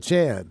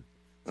Chan.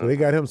 So they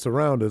got him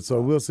surrounded.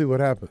 So we'll see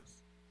what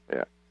happens.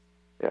 Yeah.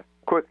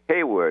 Quick,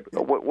 Haywood,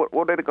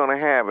 what are they going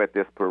to have at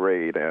this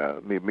parade?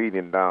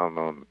 Meeting down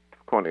on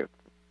 20th.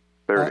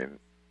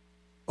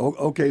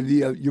 Okay,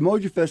 the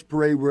Umoja Fest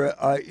parade, where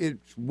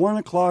it's 1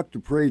 o'clock. The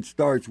parade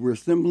starts. We're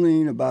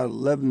assembling about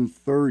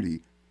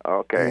 11:30.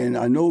 Okay. And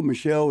I know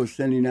Michelle is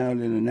sending out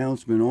an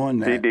announcement on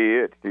that.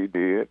 She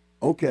did.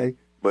 Okay.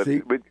 But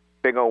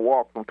they're gonna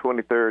walk from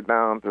 23rd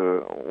down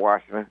to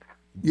Washington.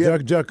 Yeah,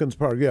 Junkins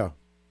Park. Yeah.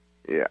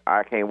 Yeah,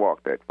 I can't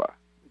walk that far.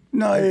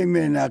 No,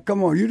 amen. Now,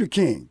 come on, you're the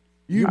king.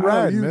 You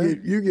ride,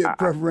 man. You get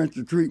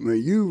preferential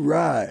treatment. You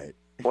ride.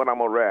 What I'm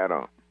gonna ride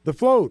on? The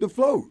float. The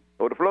float.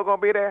 Oh, the float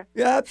gonna be there?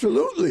 Yeah,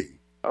 absolutely.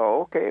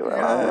 Oh, okay. Well,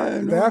 all right.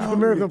 The African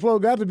American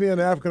float got to be in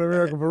the African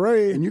American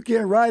parade. And you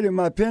can't ride in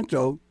my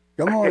Pinto.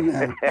 Come on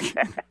now.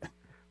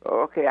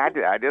 Okay,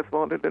 I just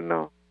wanted to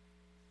know.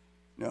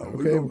 No,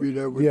 we're gonna be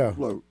there with the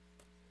float.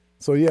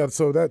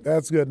 So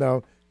that's good.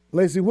 Now,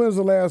 Lacy, when's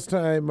the last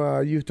time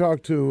you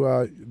talked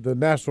to the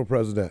national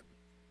president,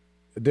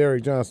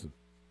 Derrick Johnson?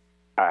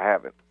 I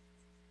haven't.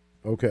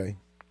 Okay.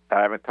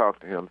 I haven't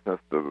talked to him since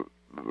the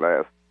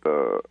last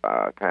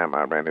time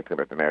I ran into him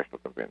at the national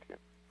convention.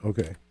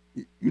 Okay.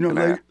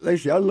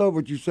 Lacy, I love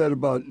what you said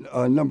about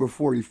number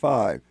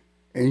 45,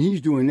 and he's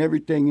doing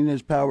everything in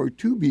his power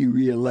to be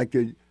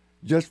reelected.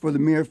 Just for the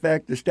mere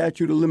fact the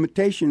statute of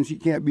limitations, he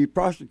can't be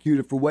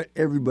prosecuted for what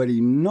everybody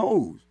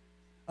knows.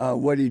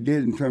 what he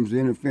did in terms of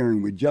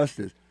interfering with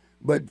justice.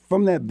 But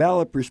from that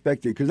ballot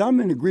perspective, because I'm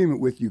in agreement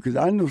with you, because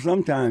I know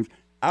sometimes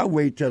I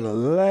wait till the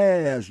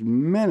last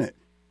minute.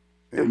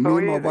 And me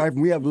and my wife,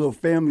 we have a little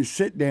family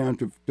sit down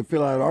to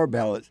fill out our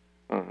ballots.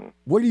 Mm-hmm.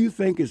 What do you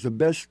think is the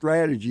best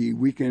strategy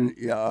we can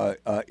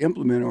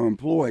implement or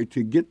employ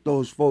to get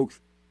those folks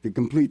to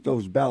complete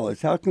those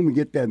ballots? How can we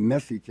get that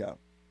message out?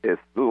 It's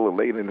a little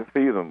late in the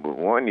season, but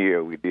one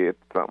year we did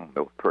something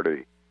that was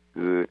pretty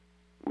good.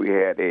 We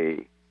had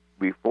a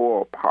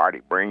before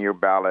party, bring your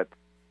ballots,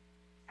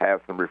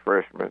 have some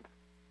refreshments.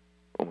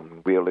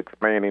 We'll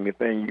explain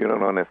anything you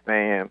don't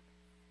understand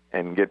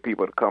and get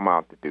people to come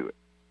out to do it.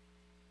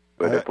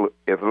 But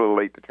it's a little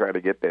late to try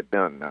to get that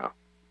done now.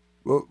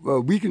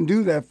 Well, we can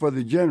do that for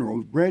the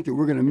general. Granted,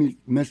 we're going to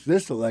miss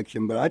this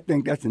election, but I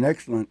think that's an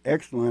excellent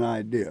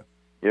idea.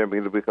 Yeah,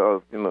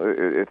 because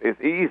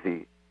it's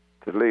easy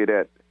to lay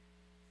that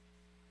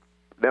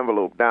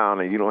envelope down,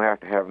 and you don't have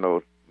to have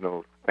no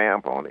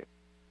stamp on it,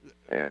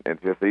 and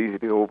it's just easy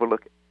to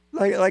overlook it.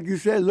 Like you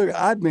said, look,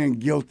 I've been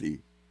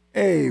guilty.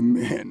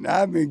 Amen.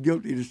 I've been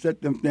guilty to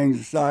set them things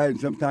aside, and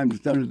sometimes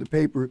it's under the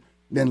paper,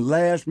 then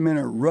last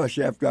minute rush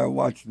after I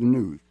watch the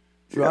news.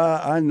 So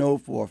I know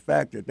for a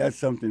fact that that's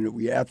something that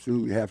we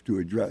absolutely have to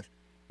address.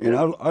 And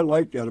I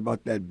like that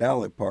about that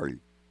ballot party,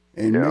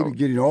 and maybe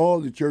getting all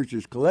the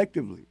churches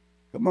collectively.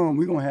 Come on,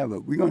 we're gonna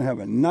have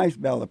a nice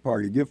ballot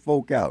party. Get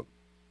folk out.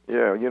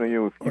 Yeah,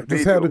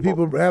 just have the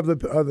people have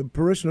the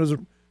parishioners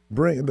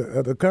bring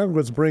the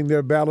congregants bring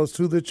their ballots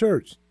to the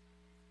church.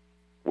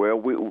 Well,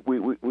 we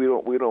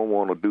don't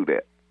want to do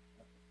that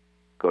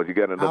because you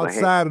got another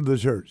outside of the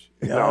church.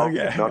 No. I'm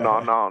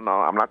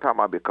not talking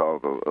about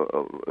because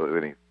of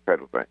any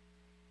federal thing.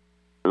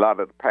 A lot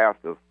of the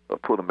pastors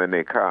put them in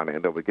their car and they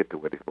never get to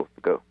where they're supposed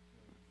to go.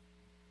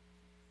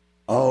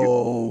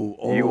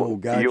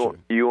 Gotcha.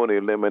 You want to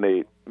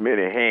eliminate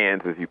many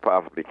hands as you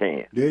possibly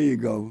can. There you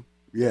go.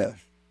 Yes.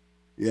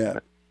 Yeah.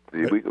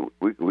 See,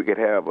 we could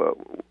have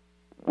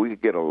we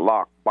could get a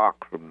locked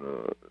box from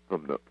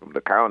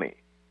the county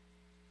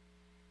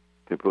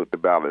to put the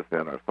ballots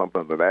in or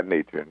something of that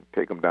nature and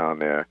take them down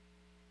there,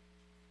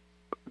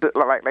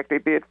 like they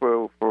did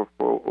for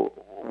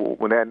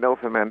when they had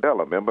Nelson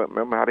Mandela.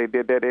 Remember how they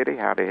did that, Eddie?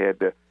 How they had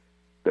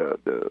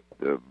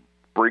the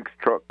Brinks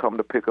truck come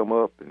to pick them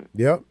up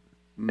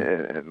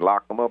and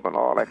lock them up and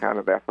all that kind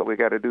of. That's what we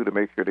got to do to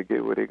make sure they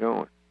get where they're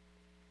going.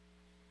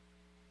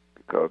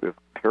 Because it's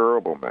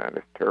terrible, man.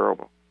 It's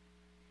terrible.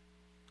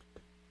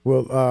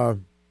 Well,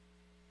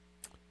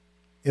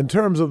 in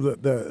terms of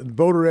the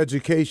voter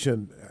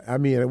education, I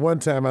mean, at one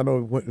time, I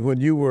know when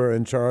you were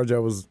in charge,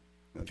 that was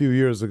a few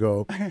years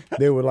ago,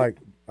 they were like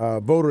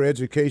voter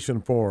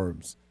education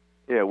forums.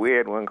 Yeah, we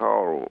had one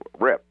called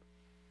REP,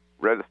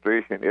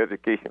 Registration,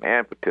 Education,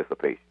 and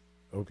Participation.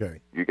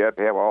 Okay. You got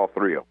to have all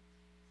three of them.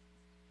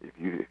 If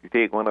you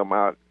take one of them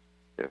out,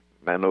 it's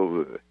not no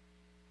good.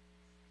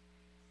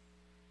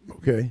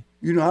 Okay.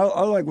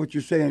 I like what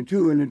you're saying,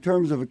 too. And in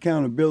terms of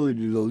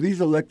accountability, though,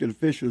 these elected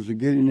officials are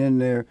getting in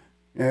there,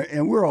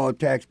 and we're all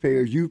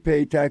taxpayers. You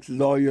pay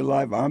taxes all your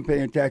life. I'm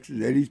paying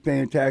taxes. Eddie's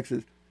paying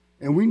taxes.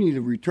 And we need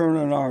a return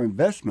on our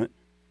investment.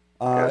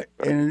 And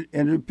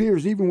it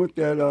appears even with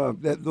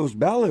those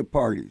ballot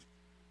parties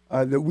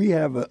that we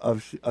have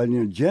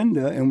an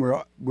agenda, and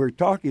we're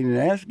talking and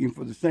asking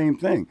for the same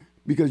thing.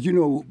 Because, the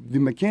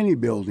McKinney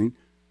Building,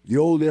 the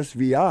old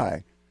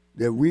SVI,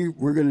 that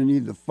we're going to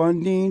need the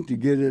funding to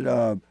get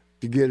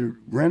it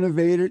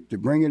renovated, to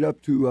bring it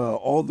up to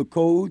all the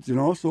codes, and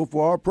also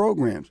for our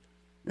programs.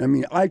 I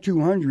mean,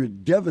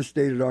 I-200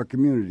 devastated our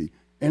community.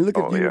 And look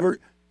at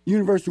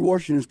University of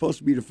Washington is supposed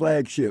to be the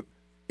flagship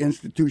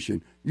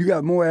institution. You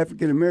got more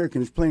African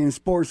Americans playing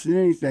sports than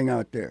anything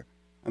out there.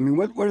 I mean,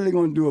 what are they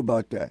going to do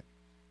about that?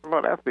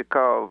 Well, that's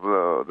because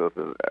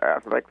the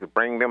athletics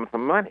bring them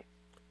some money.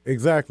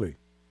 Exactly.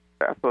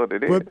 That's what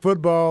it is.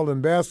 Football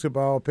and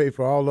basketball pay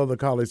for all other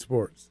college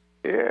sports.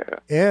 Yeah.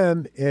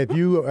 And if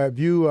you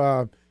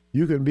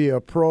can be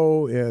a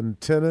pro in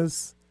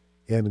tennis,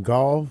 in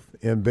golf,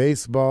 in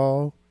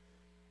baseball,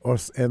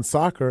 and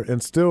soccer,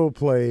 and still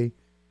play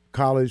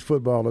college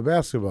football or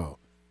basketball.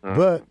 Mm-hmm.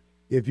 But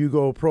if you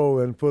go pro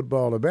in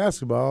football or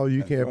basketball,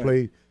 you can't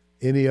play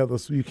any other.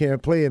 You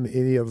can't play in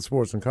any other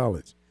sports in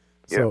college.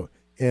 So,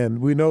 and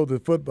we know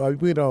that football.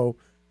 We know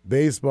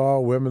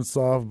baseball, women's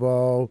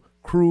softball,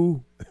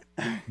 crew,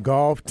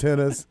 golf,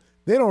 tennis.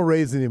 They don't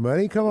raise any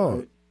money. Come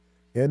on,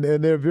 and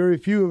there are very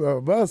few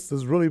of us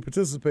that really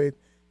participate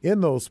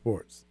in those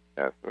sports.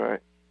 That's right.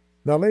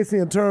 Now, Lacy,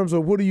 in terms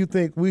of what do you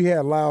think, we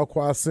had Lyle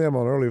Quasim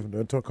on earlier from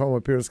the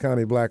Tacoma Pierce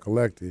County Black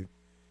Elective,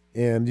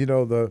 and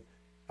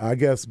I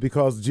guess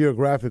because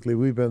geographically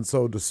we've been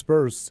so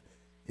dispersed,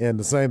 and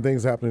the same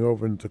thing's happening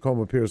over in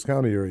Tacoma Pierce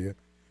County area.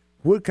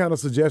 What kind of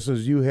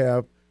suggestions do you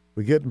have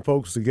for getting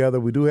folks together?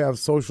 We do have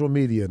social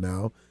media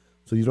now,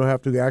 so you don't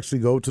have to actually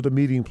go to the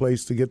meeting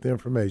place to get the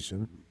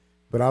information.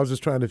 But I was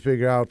just trying to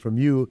figure out from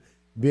you,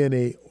 being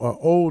a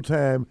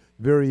old-time,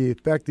 very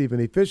effective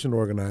and efficient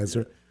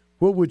organizer,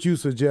 what would you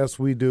suggest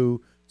we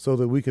do so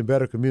that we can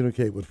better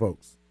communicate with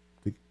folks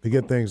to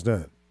get things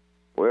done?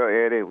 Well,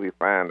 Eddie, we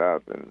find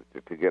out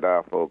that to get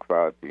our folks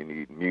out, you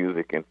need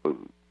music and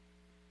food.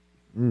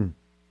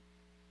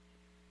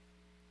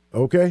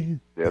 Okay.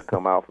 They'll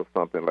come out for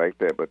something like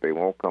that, but they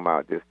won't come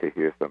out just to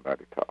hear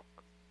somebody talk.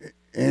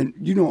 And,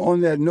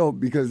 on that note,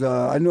 because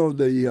I know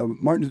the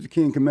Martin Luther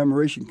King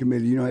Commemoration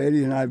Committee,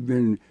 Eddie and I have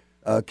been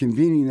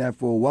convening that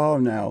for a while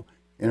now.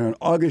 And on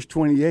August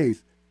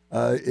 28th,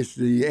 it's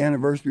the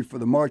anniversary for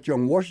the March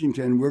on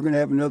Washington. We're going to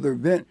have another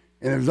event,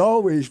 and there's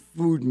always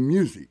food and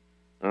music.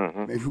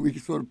 Mm-hmm. Maybe we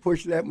can sort of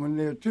push that one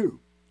there, too.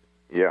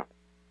 Yeah.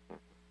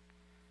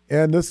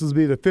 And this will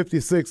be the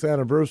 56th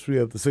anniversary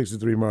of the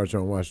 63 March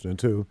on Washington,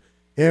 too.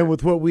 And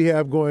with what we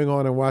have going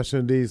on in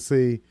Washington,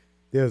 D.C.,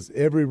 there's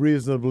every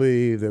reason to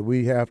believe that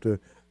we have to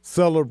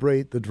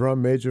celebrate the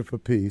drum major for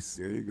peace.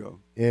 There you go.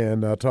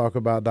 And talk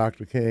about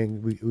Dr.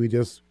 King.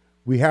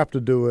 We have to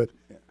do it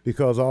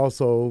because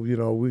also,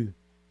 we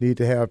need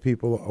to have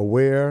people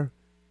aware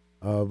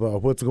of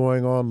what's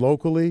going on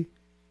locally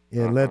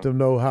and let them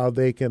know how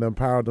they can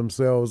empower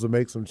themselves to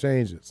make some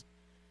changes.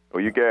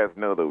 Well, you guys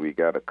know that we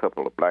got a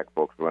couple of black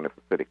folks running for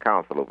city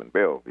council over in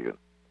Bellevue.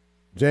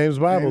 James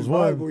Bible's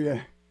one. Bible, yeah.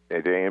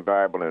 James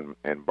Bible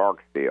and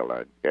Barksdale,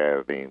 a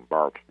guy named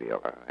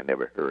Barksdale. I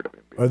never heard of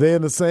him before. Are they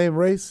in the same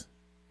race?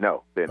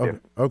 No, they're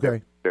different.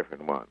 Okay.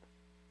 Different ones.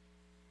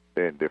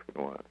 They're in different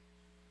ones.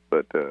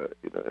 But,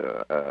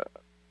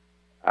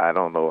 I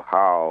don't know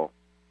how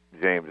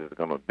James is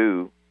going to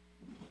do.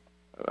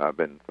 I've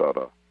been sort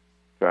of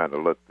trying to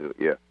look through.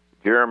 Yeah,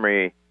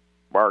 Jeremy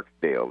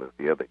Barksdale is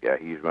the other guy.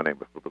 He's running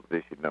for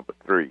position number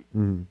 3.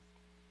 Mm-hmm.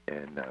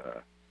 And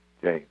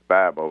James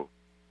Bible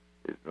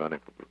is running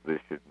for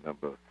position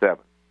number 7.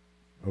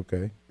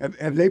 Okay.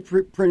 Have they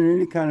printed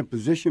any kind of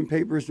position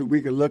papers that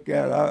we could look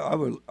at? I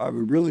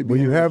would really be. Well,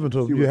 you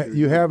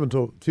have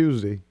until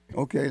Tuesday.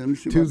 Okay, let me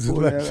see. Tuesday's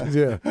elections,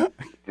 yeah.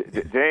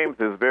 James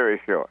is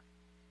very short.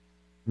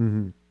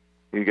 Mm-hmm.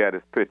 He got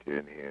his picture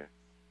in here,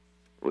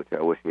 which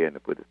I wish he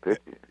hadn't put his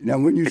picture in. Now,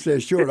 when you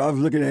said short, I was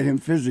looking at him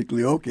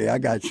physically. Okay, I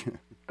got you.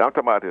 I'm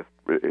talking about his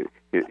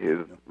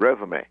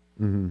resume.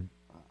 Mm-hmm.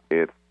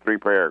 It's 3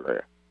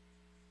 paragraphs.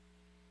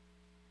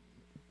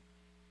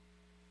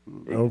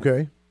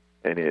 Okay.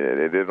 And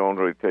it don't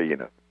really tell you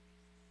nothing.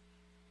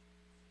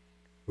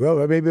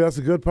 Well, maybe that's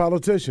a good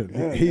politician.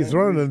 Yeah, He's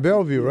running in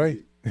Bellevue, right?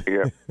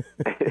 Yeah.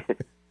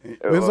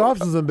 His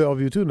office is in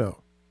Bellevue, too, now.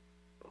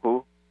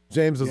 Who?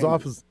 James's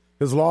office,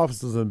 his law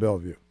office is in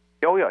Bellevue.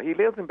 Oh, yeah, he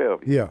lives in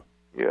Bellevue. Yeah.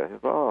 Yeah,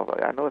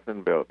 I know it's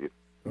in Bellevue.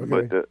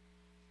 Okay. But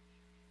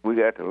we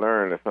got to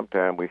learn that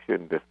sometimes we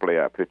shouldn't display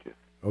our pictures.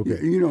 Okay.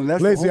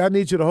 That's Lacy, I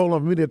need you to hold on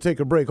for me to take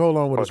a break. Hold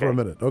on with us for a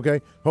minute, okay?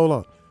 Hold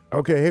on.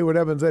 Okay, Hayward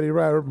Evans, Eddie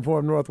Wright, Urban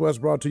Forum Northwest,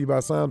 brought to you by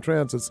Sound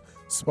Transit's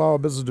Small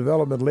Business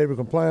Development Labor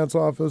Compliance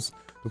Office,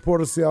 the Port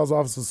of Seattle's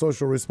Office of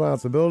Social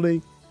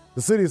Responsibility,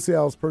 the City of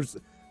Seattle's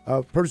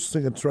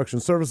Purchasing Construction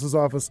Services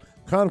Office,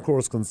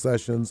 Concourse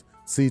Concessions,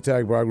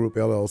 CTAG Bar Group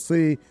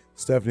LLC.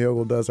 Stephanie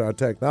Ogle does our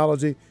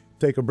technology.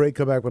 Take a break,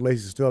 come back with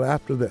Lacy Steele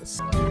after this.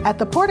 At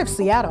the Port of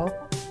Seattle,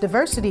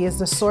 diversity is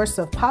the source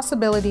of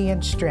possibility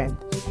and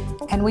strength,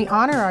 and we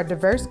honor our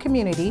diverse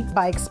community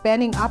by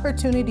expanding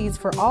opportunities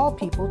for all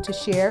people to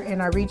share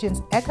in our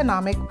region's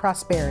economic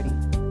prosperity.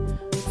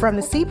 From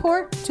the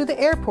seaport to the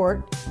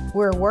airport,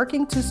 we're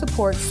working to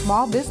support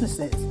small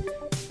businesses,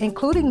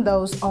 including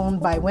those owned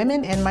by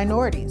women and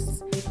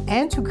minorities,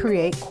 and to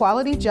create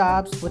quality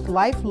jobs with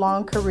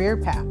lifelong career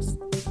paths.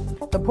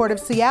 The Port of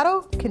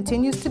Seattle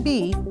continues to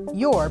be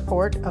your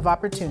port of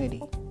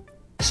opportunity.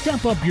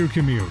 Step up your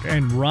commute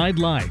and ride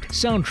light.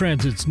 Sound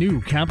Transit's new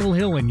Capitol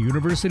Hill and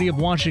University of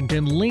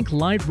Washington Link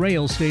Light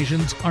rail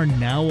stations are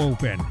now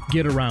open.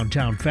 Get around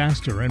town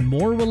faster and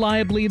more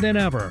reliably than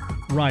ever.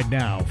 Ride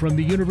now from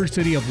the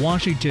University of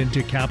Washington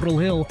to Capitol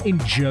Hill in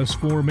just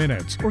 4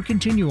 minutes, or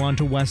continue on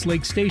to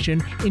Westlake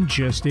Station in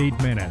just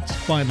 8 minutes.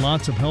 Find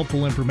lots of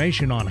helpful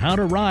information on how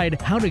to ride,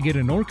 how to get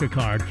an ORCA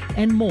card,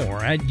 and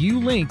more at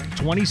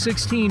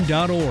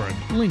ulink2016.org.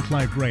 Link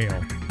Light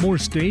Rail. More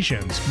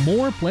stations,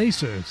 more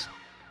places.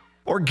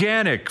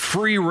 Organic,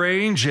 free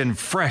range, and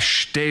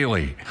fresh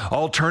daily.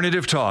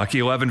 Alternative Talk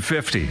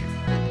 1150.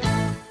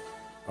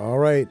 All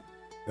right.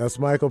 That's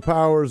Michael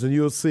Powers, and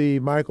you'll see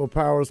Michael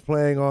Powers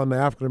playing on the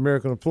African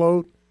American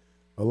float,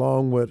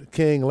 along with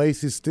King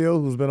Lacy Steele,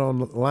 who's been on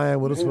the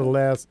line with us for the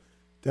last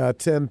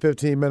 10,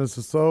 15 minutes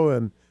or so.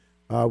 And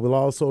we'll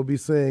also be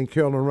seeing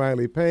Carolyn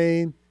Riley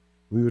Payne.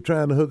 We were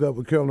trying to hook up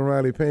with Carolyn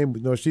Riley Payne,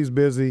 but she's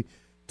busy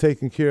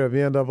taking care of the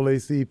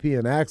NAACP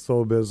and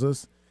AXO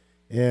business.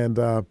 And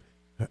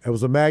it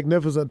was a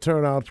magnificent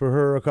turnout for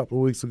her a couple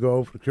of weeks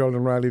ago for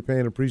Carolyn Riley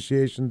Payne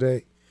Appreciation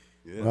Day.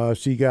 Yeah.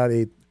 She got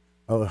a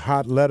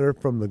hot letter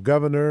from the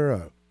governor,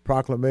 a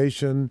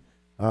proclamation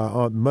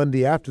on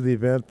Monday after the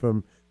event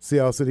from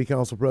Seattle City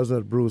Council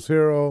President Bruce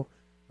Hero,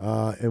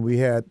 and we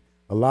had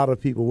a lot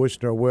of people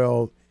wishing her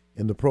well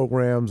in the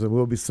programs, and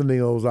we'll be sending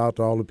those out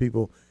to all the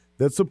people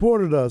that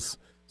supported us.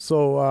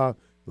 So,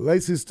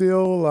 Lacy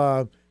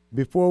Steele,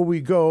 before we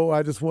go,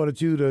 I just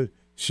wanted you to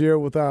share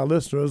with our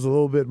listeners a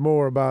little bit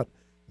more about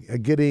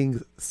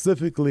getting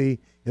civically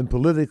and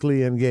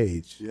politically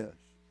engaged. Yes.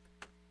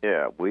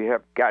 Yeah, we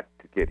have got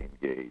to get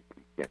engaged.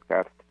 We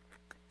got to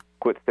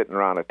quit sitting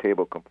around a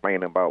table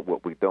complaining about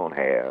what we don't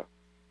have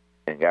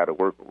and got to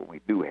work with what we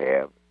do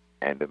have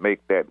and to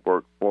make that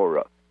work for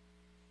us.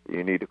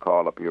 You need to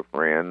call up your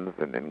friends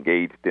and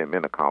engage them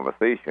in a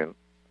conversation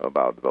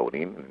about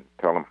voting and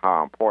tell them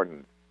how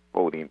important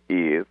voting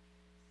is,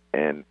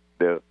 and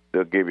they'll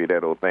give you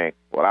that old thing,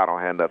 well, I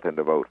don't have nothing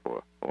to vote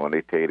for. When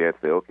they tell you that,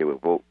 say, okay, well,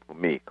 vote for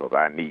me because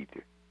I need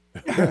you.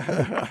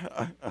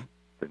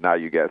 So now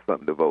you got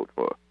something to vote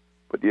for.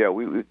 But, yeah,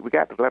 we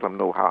got to let them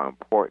know how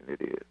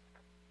important it is.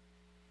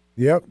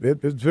 Yep,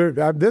 it's very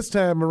this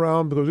time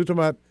around, because we're talking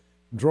about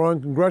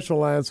drawing congressional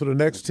lines for the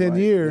next 10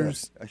 years.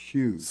 Yes, that's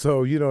huge.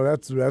 So,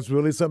 that's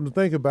really something to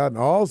think about. And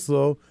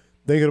also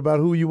thinking about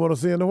who you want to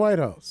see in the White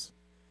House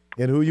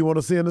and who you want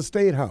to see in the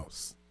State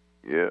House.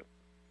 Yeah.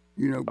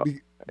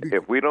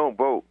 If we don't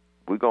vote,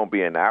 we're going to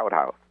be in the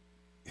outhouse.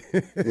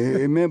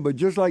 Amen. But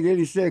just like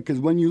Eddie said, because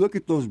when you look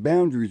at those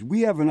boundaries,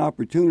 we have an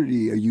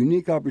opportunity, a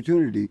unique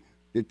opportunity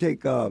to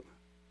take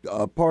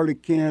part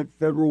of Kent,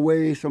 Federal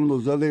Way, some of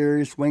those other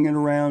areas, swinging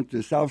around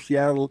to South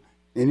Seattle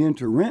and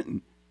into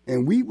Renton.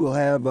 And we will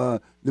have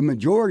the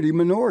minority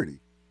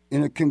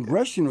in a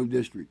congressional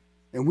district.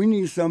 And we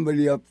need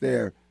somebody up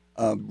there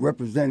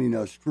representing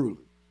us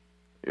truly.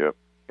 Yep.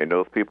 And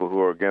those people who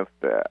are against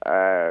the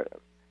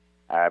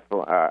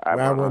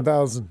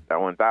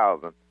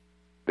I-1000,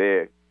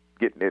 they're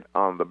getting it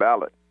on the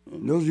ballot.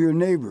 And those are your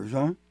neighbors,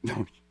 huh?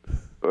 Well,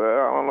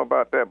 I don't know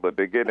about that, but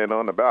they're getting it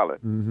on the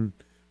ballot. Mm-hmm.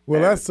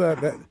 Well, that's I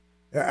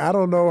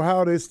don't know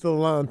how they still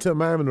allow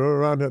Tim Hyman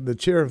around the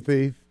chair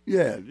thief.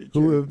 Yeah.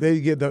 Who they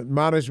get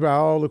admonished by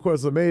all, of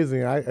course,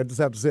 amazing. I just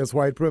have to say it's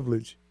white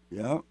privilege.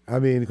 Yeah. I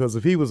mean, because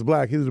if he was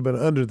black, he would have been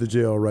under the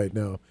jail right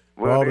now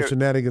for all the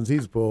shenanigans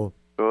he's pulled.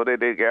 Well,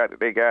 they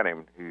got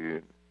him.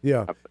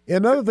 Yeah.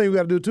 And another thing we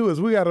got to do, too,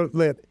 is we got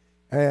to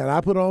and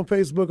I put it on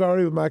Facebook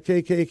already with my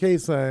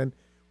KKK sign,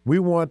 we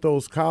want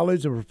those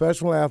college and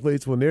professional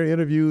athletes, when they're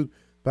interviewed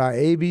by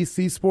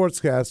ABC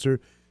Sportscaster,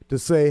 to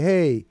say,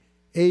 hey,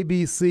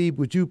 ABC,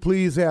 would you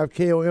please have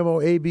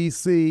KOMO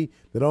ABC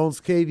that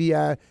owns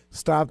KVI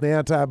stop the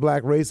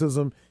anti-black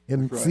racism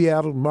in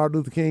Seattle, Martin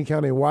Luther King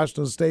County, and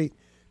Washington State?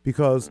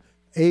 Because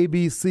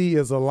ABC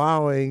is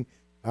allowing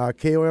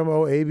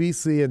KOMO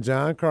ABC and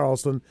John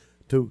Carlson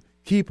to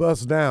keep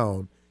us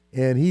down,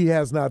 and he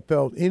has not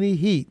felt any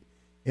heat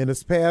in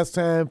this past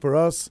time for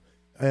us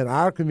and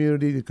our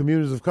community, the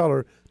communities of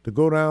color, to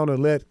go down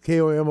and let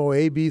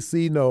KOMO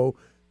ABC know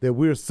that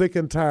we're sick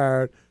and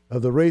tired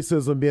of the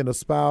racism being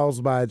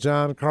espoused by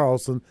John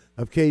Carlson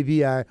of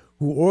KVI,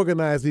 who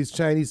organized these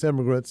Chinese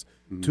immigrants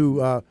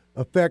to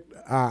affect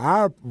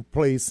our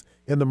place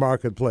in the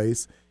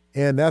marketplace.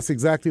 And that's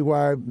exactly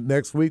why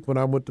next week when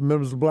I'm with the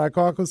members of the Black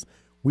Caucus,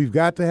 we've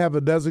got to have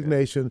a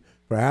designation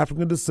for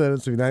African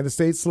descendants of United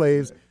States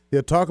slaves.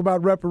 They'll talk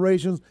about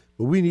reparations,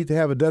 but we need to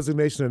have a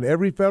designation in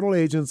every federal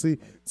agency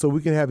so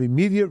we can have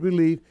immediate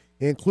relief,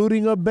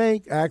 including a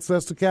bank,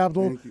 access to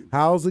capital,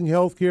 housing,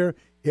 health care,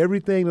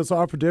 everything that's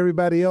offered to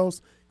everybody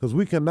else, because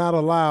we cannot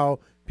allow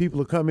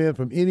people to come in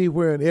from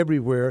anywhere and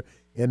everywhere,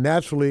 and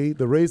naturally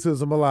the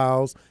racism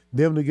allows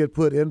them to get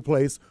put in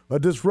place or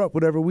disrupt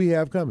whatever we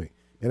have coming,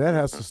 and that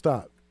has to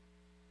stop.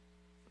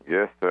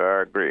 Yes, sir,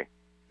 I agree.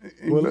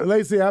 Well,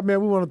 Lacy, we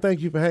want to thank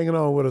you for hanging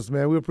on with us,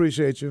 man. We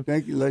appreciate you.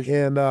 Thank you, Lacy.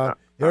 And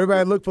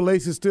everybody look for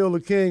Lacy Steele, the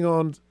King,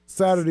 on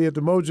Saturday at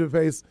the Mojo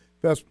Face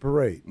Fest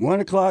Parade. 1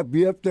 o'clock,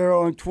 be up there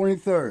on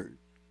 23rd.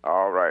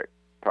 All right.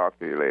 Talk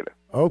to you later.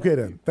 Okay,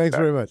 then. Thanks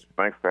very much.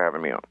 Thanks for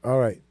having me on. All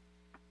right.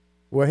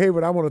 Well,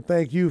 Hayward, I want to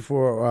thank you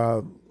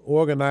for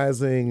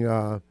organizing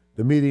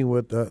the meeting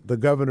with the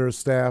governor's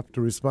staff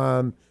to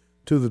respond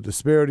to the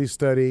disparity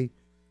study.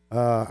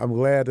 I'm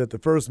glad that the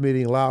first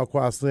meeting, Lyle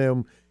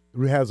Quasim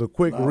has a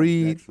quick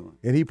read,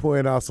 and he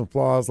pointed out some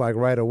flaws like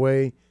right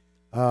away.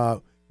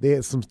 They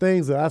had some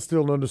things that I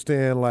still don't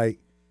understand, like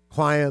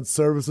client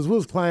services. What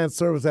does client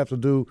service have to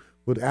do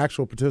with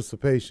actual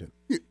participation?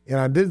 And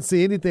I didn't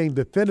see anything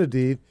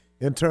definitive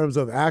in terms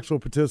of actual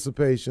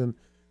participation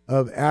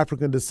of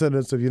African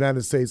descendants of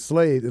United States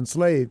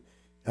enslaved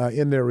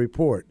in their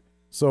report.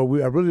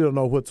 So I really don't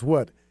know what's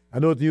what. I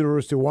know at the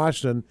University of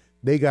Washington,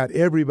 they got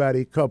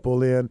everybody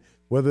coupled in,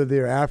 whether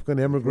they're African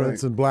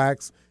immigrants and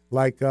blacks,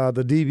 like the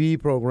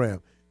DV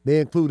program. They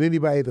include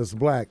anybody that's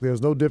black.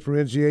 There's no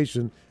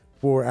differentiation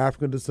for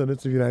African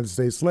descendants of United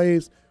States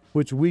slaves,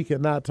 which we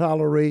cannot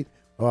tolerate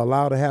or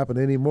allow to happen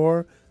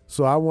anymore.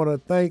 So I want to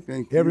thank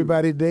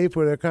everybody today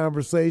for their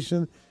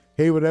conversation.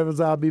 Hayward Evans,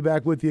 I'll be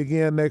back with you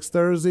again next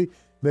Thursday.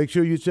 Make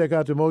sure you check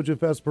out the Mojo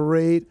Fest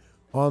Parade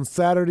on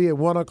Saturday at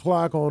 1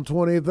 o'clock on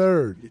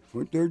 23rd.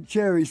 23rd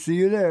Cherry. See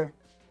you there.